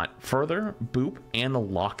 because it got further, boop, and the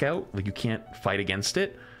lockout, like you can't fight against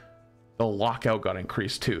it. The lockout got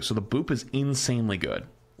increased too, so the boop is insanely good,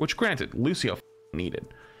 which granted, Lucio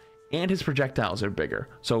needed. And his projectiles are bigger.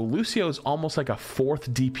 So Lucio is almost like a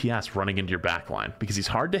 4th DPS running into your backline, because he's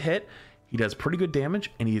hard to hit, he does pretty good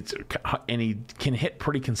damage, and he can hit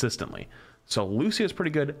pretty consistently. So Lucio is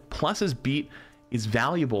pretty good, plus his beat is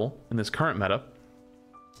valuable in this current meta,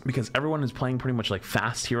 because everyone is playing pretty much like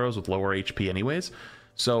fast heroes with lower HP anyways.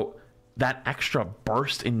 So that extra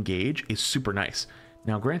burst engage is super nice.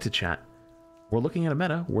 Now granted, chat, we're looking at a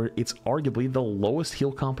meta where it's arguably the lowest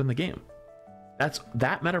heal comp in the game.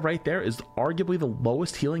 That meta right there is arguably the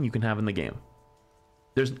lowest healing you can have in the game.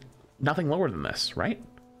 There's nothing lower than this, right?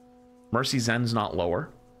 Mercy Zen's not lower.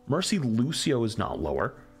 Mercy Lucio is not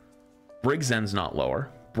lower. Brig Zen's not lower.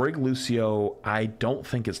 Brig Lucio, I don't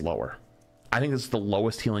think is lower. I think it's the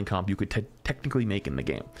lowest healing comp you could technically make in the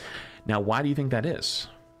game. Now, why do you think that is?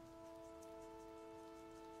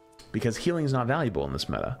 Because healing is not valuable in this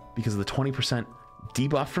meta, because of the 20%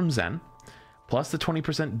 debuff from Zen, plus the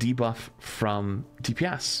 20% debuff from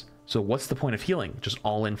DPS. So what's the point of healing? Just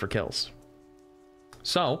all in for kills.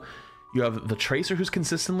 So you have the Tracer who's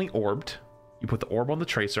consistently orbed. You put the orb on the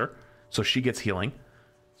Tracer, so she gets healing.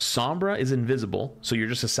 Sombra is invisible, so you're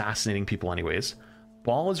just assassinating people anyways.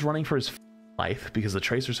 Ball is running for his life because the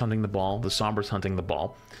Tracer's hunting the ball, the Sombra's hunting the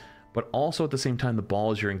ball, but also at the same time the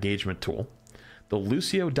ball is your engagement tool. The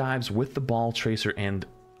Lucio dives with the ball, Tracer, and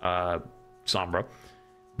Sombra.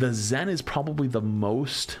 The Zen is probably the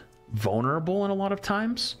most vulnerable in a lot of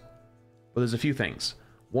times, but there's a few things.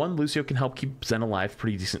 One, Lucio can help keep Zen alive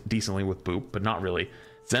pretty decently with boop, but not really.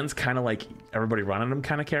 Zen's kind of like everybody running him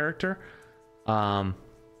kind of character.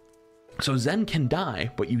 So Zen can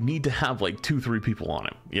die, but you need to have like 2-3 people on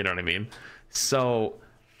him. You know what I mean? So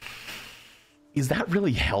is that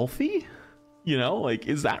really healthy? You know, like,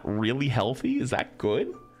 is that really healthy? Is that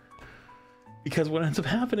good? Because what ends up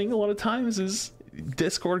happening a lot of times is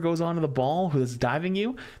Discord goes onto the ball who's diving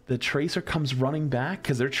you. The Tracer comes running back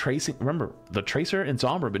because they're tracing. Remember, the Tracer and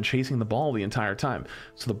Sombra have been chasing the ball the entire time.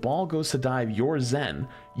 So the ball goes to dive your Zen.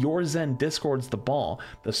 Your Zen Discords the ball.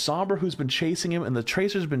 The Sombra who's been chasing him and the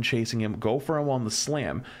Tracer's been chasing him go for him on the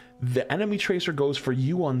slam. The enemy Tracer goes for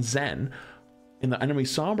you on Zen. And the enemy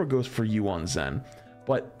Sombra goes for you on Zen.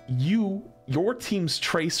 But your team's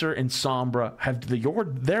Tracer and Sombra have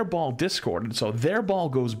their ball discorded, so their ball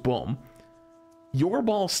goes boom. Your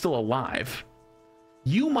ball's still alive.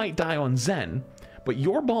 You might die on Zen, but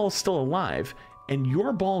your ball is still alive, and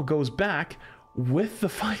your ball goes back with the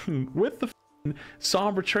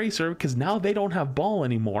Sombra Tracer, because now they don't have ball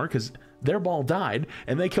anymore because their ball died,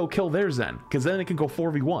 and they kill their Zen, because then it can go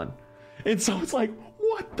 4v1. And so it's like,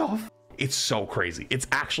 what the f? It's so crazy. It's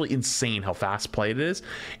actually insane how fast played it is.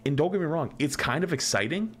 And don't get me wrong, it's kind of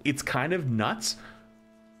exciting. It's kind of nuts.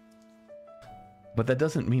 But that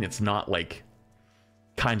doesn't mean it's not like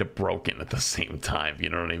kind of broken at the same time. You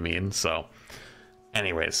know what I mean? So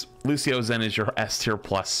anyways, Lucio Zen is your S tier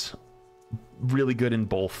plus. Really good in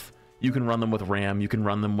both. You can run them with Ram. You can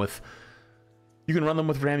run them with Ram. You can run them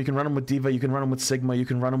with Diva. You can run them with Sigma. You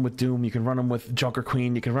can run them with Doom. You can run them with Joker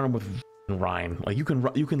Queen. You can run them with Ryan. Like you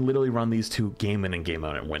can literally run these two game in and game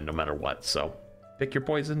out and win no matter what. So pick your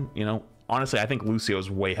poison. You know, honestly, I think Lucio is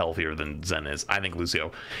way healthier than Zen is. I think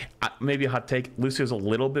Lucio, maybe a hot take, Lucio's a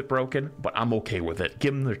little bit broken, but I'm okay with it.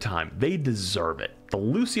 Give them their time. They deserve it. The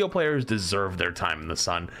Lucio players deserve their time in the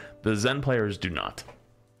sun. The Zen players do not.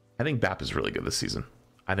 I think BAP is really good this season.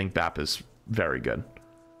 I think BAP is very good.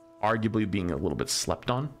 Arguably being a little bit slept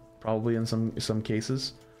on, probably in some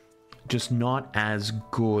cases. Just not as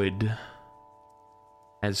good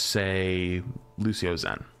as, say, Lucio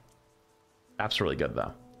Zen. BAP's really good,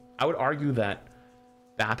 though. I would argue that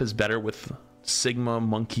BAP is better with Sigma,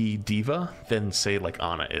 Monkey, Diva than say like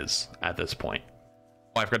Ana is at this point.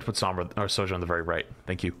 Oh, I forgot to put Sombra or Soja on the very right.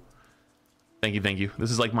 Thank you. Thank you, thank you.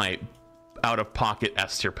 This is like my out-of-pocket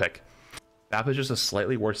S tier pick. Bap is just a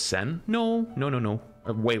slightly worse Zen? No.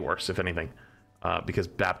 Way worse, if anything. Because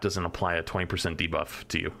Bap doesn't apply a 20% debuff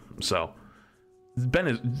to you. So,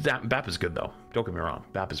 Bap is good, though. Don't get me wrong.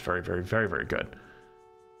 Bap is very, very, very, very good.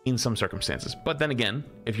 In some circumstances. But then again,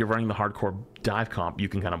 if you're running the hardcore dive comp, you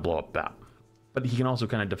can kind of blow up Bap. But he can also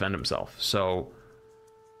kind of defend himself. So,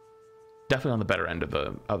 definitely on the better end of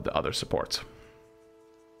the other supports.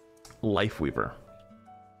 Lifeweaver.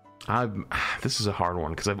 This is a hard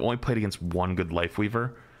one because I've only played against one good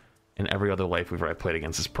Lifeweaver, and every other Lifeweaver I played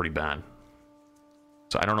against is pretty bad.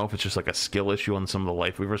 So I don't know if it's just like a skill issue on some of the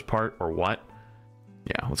Lifeweaver's part or what.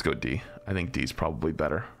 Yeah, let's go D. I think D's probably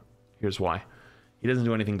better. Here's why. He doesn't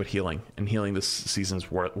do anything but healing, and healing this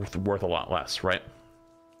season's worth a lot less, right?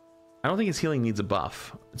 I don't think his healing needs a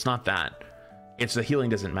buff. It's not that. It's the healing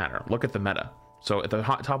doesn't matter. Look at the meta. So at the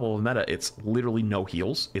top of the meta, it's literally no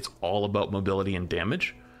heals. It's all about mobility and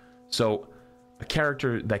damage. So a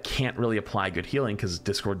character that can't really apply good healing because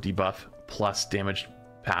Discord debuff plus damage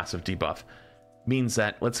passive debuff means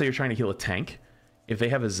that, let's say you're trying to heal a tank. If they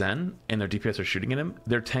have a Zen and their DPS are shooting at him,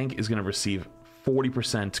 their tank is going to receive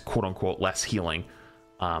 40% quote unquote less healing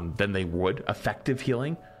than they would effective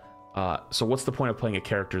healing. So what's the point of playing a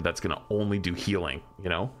character that's going to only do healing, you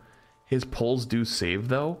know? His pulls do save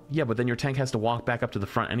though. Yeah, but then your tank has to walk back up to the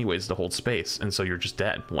front anyways to hold space. And so you're just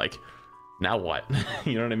dead. Like, now what?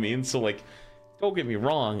 You know what I mean? So like, don't get me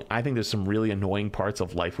wrong. I think there's some really annoying parts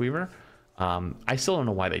of Lifeweaver. I still don't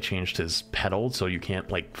know why they changed his pedal so you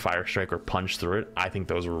can't like fire strike or punch through it. I think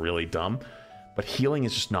those were really dumb. But healing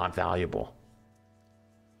is just not valuable.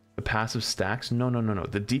 The passive stacks? No.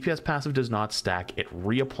 The DPS passive does not stack. It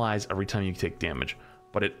reapplies every time you take damage.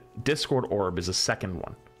 But Discord Orb is a second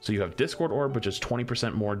one. So you have Discord Orb, which is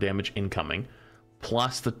 20% more damage incoming,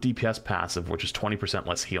 plus the DPS passive, which is 20%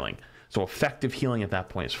 less healing. So effective healing at that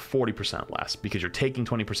point is 40% less because you're taking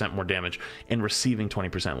 20% more damage and receiving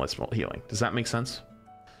 20% less healing. Does that make sense?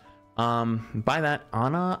 By that,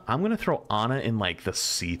 Ana, I'm going to throw Ana in like the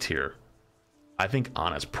C tier. I think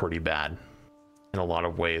Ana's pretty bad in a lot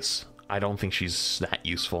of ways. I don't think she's that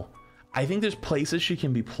useful. I think there's places she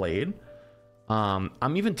can be played.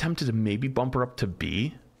 I'm even tempted to maybe bump her up to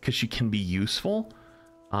B because she can be useful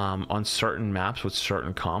on certain maps with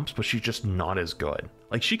certain comps, but she's just not as good.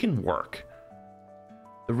 Like, she can work.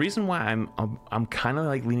 The reason why I'm kind of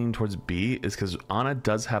like leaning towards B is because Ana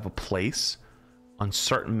does have a place on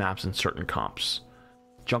certain maps and certain comps.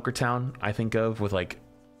 Junkertown, I think of with like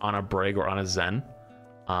Ana Brig or Ana Zen.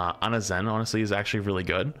 Ana Zen honestly is actually really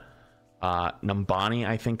good. Numbani,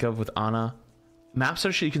 I think of with Ana. Maps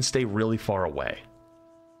that she can stay really far away.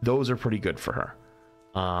 Those are pretty good for her.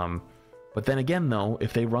 But then again, though,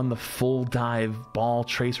 if they run the full dive ball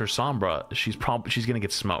Tracer Sombra, she's gonna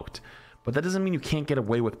get smoked. But that doesn't mean you can't get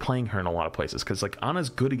away with playing her in a lot of places, because like Ana's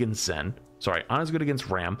good against Zen. Sorry, Ana's good against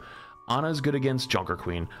Ram. Ana's good against Junker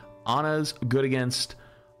Queen. Ana's good against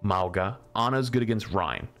Mauga. Ana's good against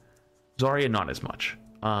Ryan. Zarya not as much.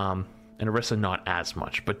 And Orisa not as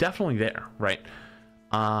much, but definitely there, right?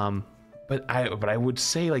 But I would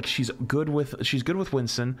say like she's good with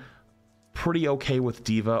Winston. Pretty okay with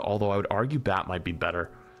Diva, although I would argue Bap might be better.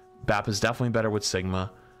 Bap is definitely better with Sigma.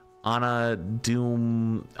 Ana,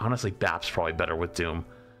 Doom, honestly Bap's probably better with Doom.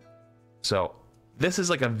 So this is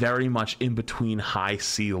like a very much in between high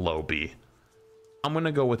C, low B. I'm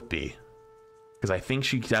gonna go with B because I think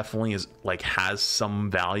she definitely is like has some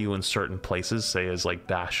value in certain places, say as like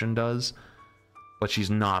Bastion does, but she's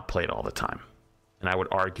not played all the time, and I would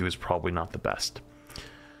argue is probably not the best.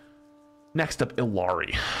 Next up,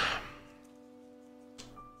 Illari.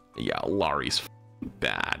 Yeah, Illari's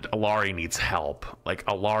bad. Illari needs help. Like,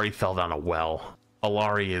 Illari fell down a well.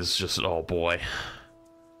 Illari is just, oh boy.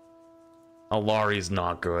 Illari's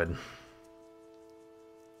not good.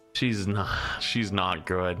 She's not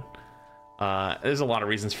good. There's a lot of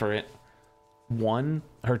reasons for it. One,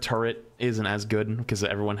 her turret isn't as good because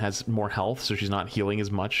everyone has more health, so she's not healing as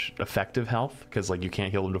much effective health because like you can't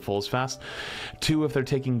heal them to full as fast. Two, if they're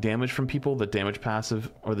taking damage from people, the damage passive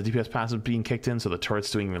or the DPS passive being kicked in, so the turret's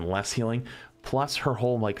doing even less healing. Plus her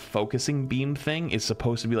whole like focusing beam thing is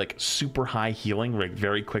supposed to be like super high healing like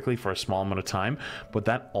very quickly for a small amount of time, but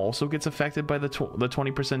that also gets affected by the 20%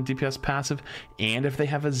 DPS passive. And if they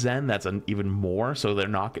have a Zen, that's even more, so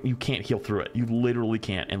you can't heal through it. You literally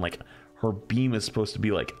can't. And like her beam is supposed to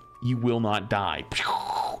be like, you will not die,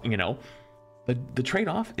 you know. The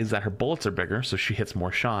trade-off is that her bullets are bigger, so she hits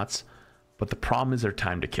more shots, but the problem is their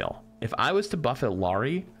time to kill. If I was to buff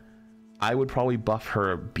Illari, I would probably buff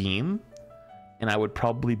her beam, and I would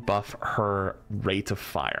probably buff her rate of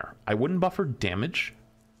fire. I wouldn't buff her damage.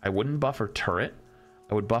 I wouldn't buff her turret.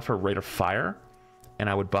 I would buff her rate of fire, and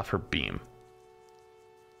I would buff her beam.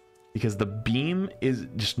 Because the beam is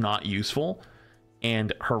just not useful,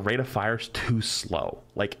 and her rate of fire is too slow.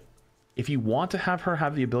 Like, if you want to have her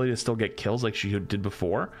have the ability to still get kills like she did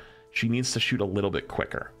before, she needs to shoot a little bit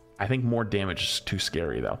quicker. I think more damage is too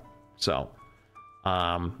scary, though. So,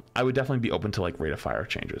 I would definitely be open to, like, rate of fire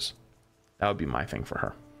changes. That would be my thing for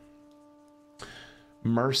her.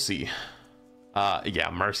 Mercy. Yeah,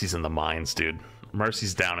 Mercy's in the mines, dude.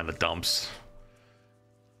 Mercy's down in the dumps.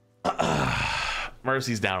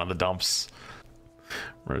 Mercy's down in the dumps.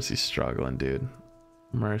 Mercy's struggling, dude.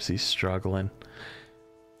 Mercy's struggling.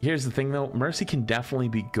 Here's the thing, though. Mercy can definitely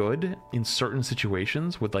be good in certain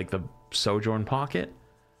situations with, like, the Sojourn pocket.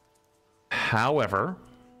 However,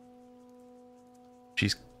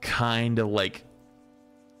 she's kind of, like,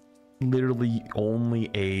 literally only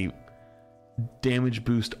a damage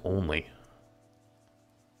boost only.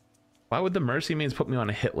 Why would the Mercy mains put me on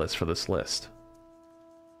a hit list for this list?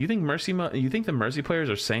 You think the Mercy players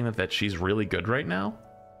are saying that she's really good right now?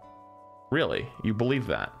 Really? You believe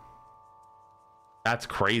that? That's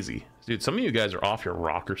crazy. Dude, some of you guys are off your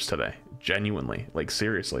rockers today. Genuinely. Like,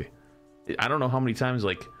 seriously. I don't know how many times,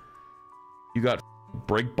 like, you got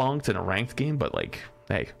break bonked in a ranked game, but, like,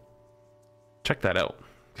 hey, check that out.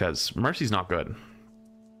 Because Mercy's not good.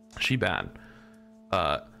 She bad.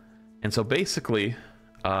 And so basically,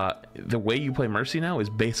 the way you play Mercy now is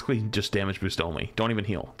basically just damage boost only. Don't even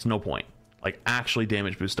heal. It's no point. Like, actually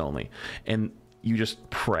damage boost only. And you just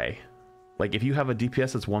pray. Like, if you have a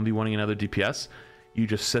DPS that's 1v1ing another DPS, you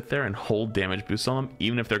just sit there and hold damage boost on them,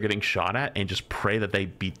 even if they're getting shot at, and just pray that they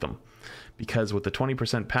beat them. Because with the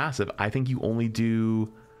 20% passive, I think you only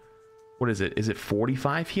do... What is it? Is it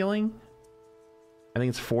 45 healing? I think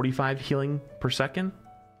it's 45 healing per second.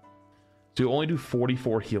 So you only do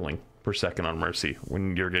 44 healing per second on Mercy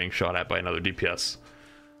when you're getting shot at by another DPS.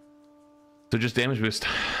 So just damage boost.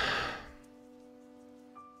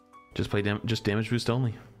 Just damage boost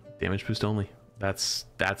only. Damage boost only. That's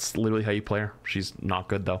literally how you play her. She's not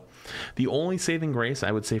good, though. The only saving grace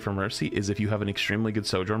I would say for Mercy is if you have an extremely good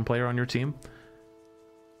Sojourn player on your team.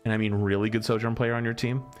 And I mean really good Sojourn player on your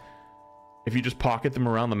team. If you just pocket them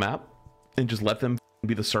around the map and just let them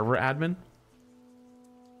be the server admin,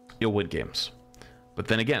 you'll win games. But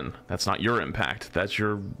then again, that's not your impact. That's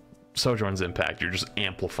your Sojourn's impact. You're just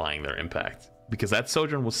amplifying their impact. Because that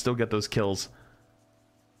Sojourn will still get those kills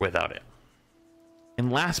without it.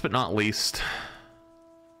 And last but not least,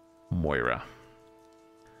 Moira.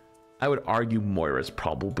 I would argue Moira is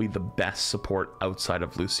probably the best support outside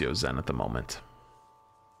of Lucio Zen at the moment.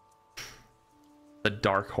 The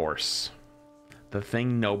dark horse. The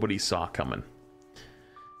thing nobody saw coming.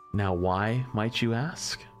 Now why, might you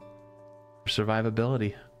ask? For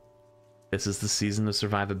survivability. This is the season of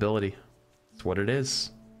survivability. That's what it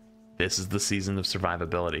is. This is the season of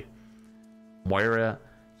survivability. Moira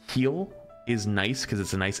heal is nice because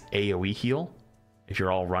it's a nice AoE heal if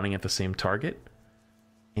you're all running at the same target,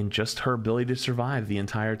 and just her ability to survive the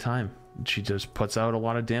entire time. She just puts out a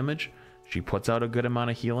lot of damage, she puts out a good amount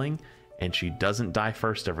of healing, and she doesn't die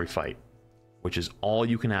first every fight, which is all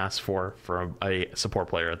you can ask for a support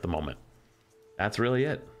player at the moment. That's really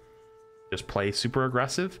it. Just play super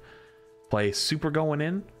aggressive, play super going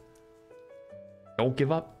in, don't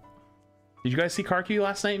give up. Did you guys see Karku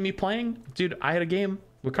last night and me playing? Dude, I had a game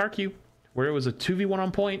with Karku where it was a 2v1 on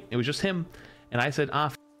point. It was just him. And I said,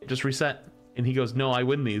 just reset. And he goes, no, I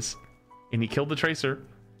win these. And he killed the Tracer.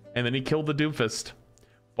 And then he killed the Doomfist.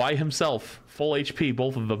 By himself. Full HP,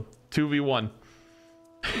 both of them. 2v1.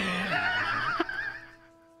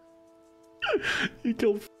 He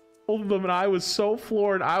killed both of them. And I was so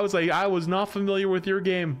floored. I was like, I was not familiar with your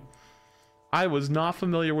game. I was not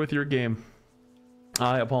familiar with your game.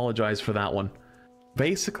 I apologize for that one.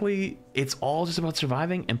 Basically, it's all just about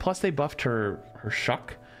surviving, and plus they buffed her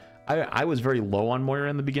Shuck. I was very low on Moira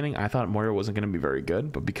in the beginning. I thought Moira wasn't going to be very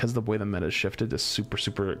good, but because the way the meta shifted to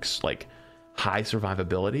super like high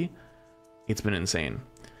survivability, it's been insane.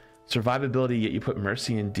 Survivability, yet you put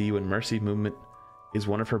Mercy in D when Mercy movement is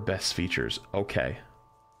one of her best features. Okay.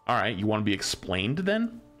 All right, you want to be explained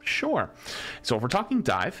then? Sure. So if we're talking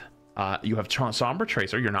dive, you have Sombra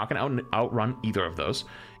Tracer. You're not going to outrun either of those.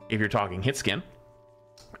 If you're talking hit skin,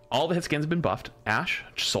 all the hit skins have been buffed. Ashe,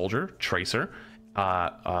 Soldier, Tracer,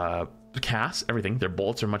 Cass, everything. Their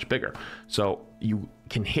bullets are much bigger, so you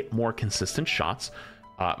can hit more consistent shots.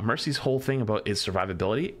 Mercy's whole thing is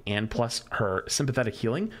survivability, and plus her sympathetic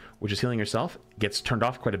healing, which is healing yourself, gets turned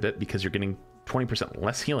off quite a bit because you're getting 20%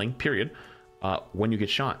 less healing, period, when you get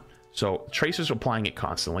shot. So Tracer's applying it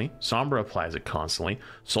constantly, Sombra applies it constantly,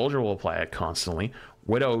 Soldier will apply it constantly,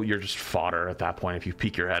 Widow, you're just fodder at that point if you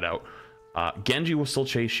peek your head out. Genji will still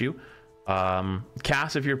chase you.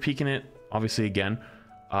 Cass, if you're peeking it, obviously again.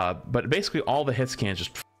 But basically all the hits can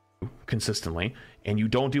just consistently, and you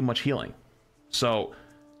don't do much healing. So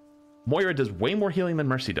Moira does way more healing than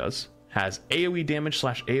Mercy does, has AoE damage /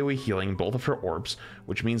 AoE healing in both of her orbs,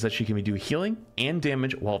 which means that she can do healing and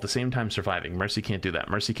damage while at the same time surviving. Mercy can't do that.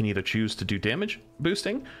 Mercy can either choose to do damage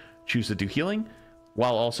boosting, choose to do healing,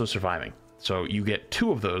 while also surviving. So you get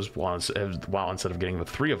 2 of those while instead of getting the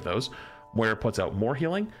 3 of those. Moira puts out more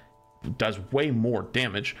healing, does way more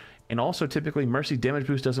damage, and also typically Mercy damage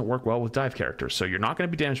boost doesn't work well with dive characters. So you're not going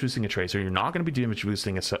to be damage boosting a Tracer, you're not going to be damage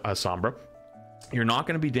boosting a Sombra, you're not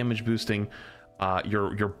going to be damage boosting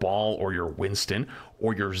your Ball or your Winston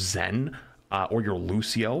or your Zen or your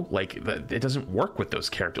Lucio. Like it doesn't work with those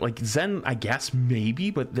characters. Like Zen, I guess maybe,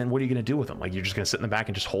 but then what are you going to do with them? Like you're just going to sit in the back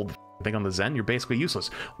and just hold the thing on the Zen? You're basically useless.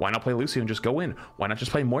 Why not play Lucio and just go in? Why not just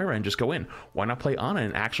play Moira and just go in? Why not play Ana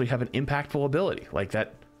and actually have an impactful ability like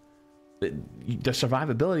that? The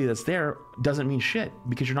survivability that's there doesn't mean shit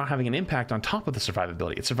because you're not having an impact on top of the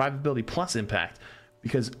survivability. It's survivability plus impact,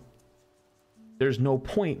 because there's no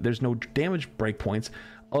damage breakpoints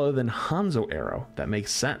other than Hanzo Arrow that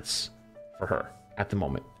makes sense for her at the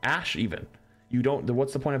moment. Ashe, even, you don't,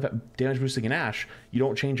 what's the point of damage boosting an Ashe? You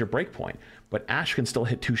don't change your breakpoint, but Ashe can still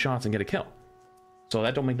hit 2 shots and get a kill, so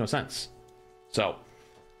that don't make no sense. So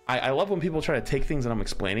I love when people try to take things that I'm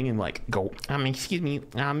explaining and like go, excuse me,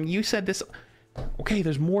 you said this. Okay,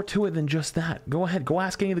 there's more to it than just that. Go ahead, go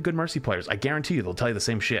ask any of the good Mercy players. I guarantee you they'll tell you the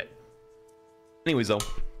same shit. Anyways though,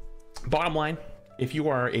 bottom line, if you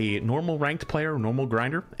are a normal ranked player, normal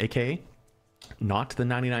grinder, aka not the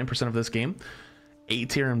 99% of this game, A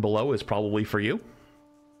tier and below is probably for you.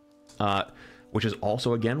 Which is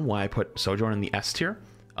also again why I put Sojourn in the S tier,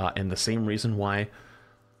 and the same reason why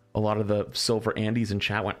a lot of the silver Andes in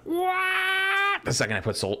chat went, what? The second I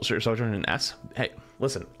put Sojourn in S. Hey,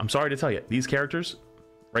 listen, I'm sorry to tell you, these characters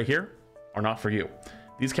right here are not for you.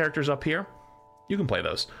 These characters up here, you can play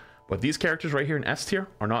those. But these characters right here in S tier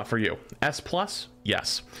are not for you. S plus,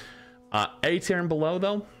 yes. A tier and below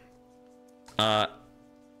though,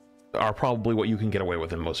 are probably what you can get away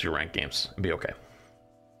with in most of your ranked games and be okay.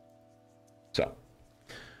 So,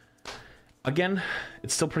 again,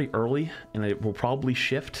 it's still pretty early, and it will probably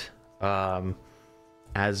shift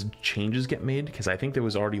as changes get made, because I think there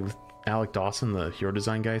was already Alec Dawson, the hero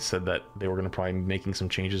design guy, said that they were going to probably be making some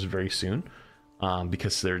changes very soon,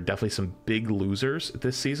 because there are definitely some big losers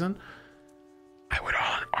this season. I would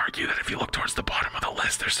argue that if you look towards the bottom of the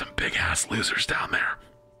list, there's some big ass losers down there.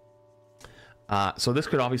 So this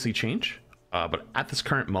could obviously change, but at this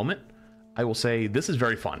current moment, I will say this is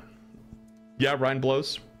very fun. Yeah, Ryan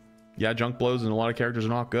blows. Yeah, junk blows, and a lot of characters are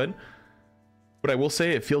not good. But I will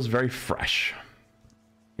say it feels very fresh.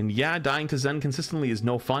 And yeah, dying to Zen consistently is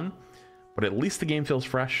no fun, but at least the game feels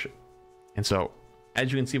fresh. And so,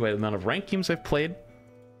 as you can see by the amount of ranked games I've played,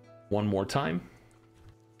 one more time,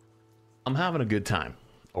 I'm having a good time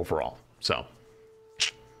overall. So,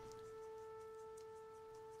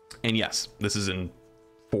 and yes, this is in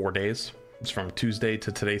 4 days. It's from Tuesday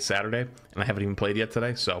to today, Saturday, and I haven't even played yet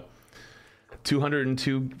today. So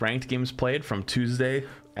 202 ranked games played from Tuesday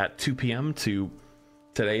at 2 p.m. to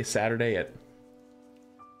today, Saturday at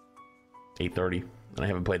 8:30, and I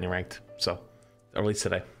haven't played any ranked. So, or at least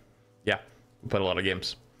today. Yeah, we played a lot of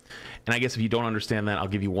games. And I guess if you don't understand that, I'll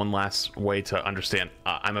give you one last way to understand.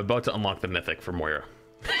 I'm about to unlock the Mythic for Moira.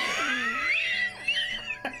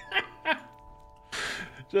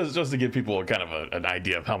 just to give people kind of an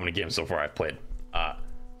idea of how many games so far I've played. So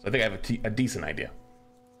I think I have a decent idea.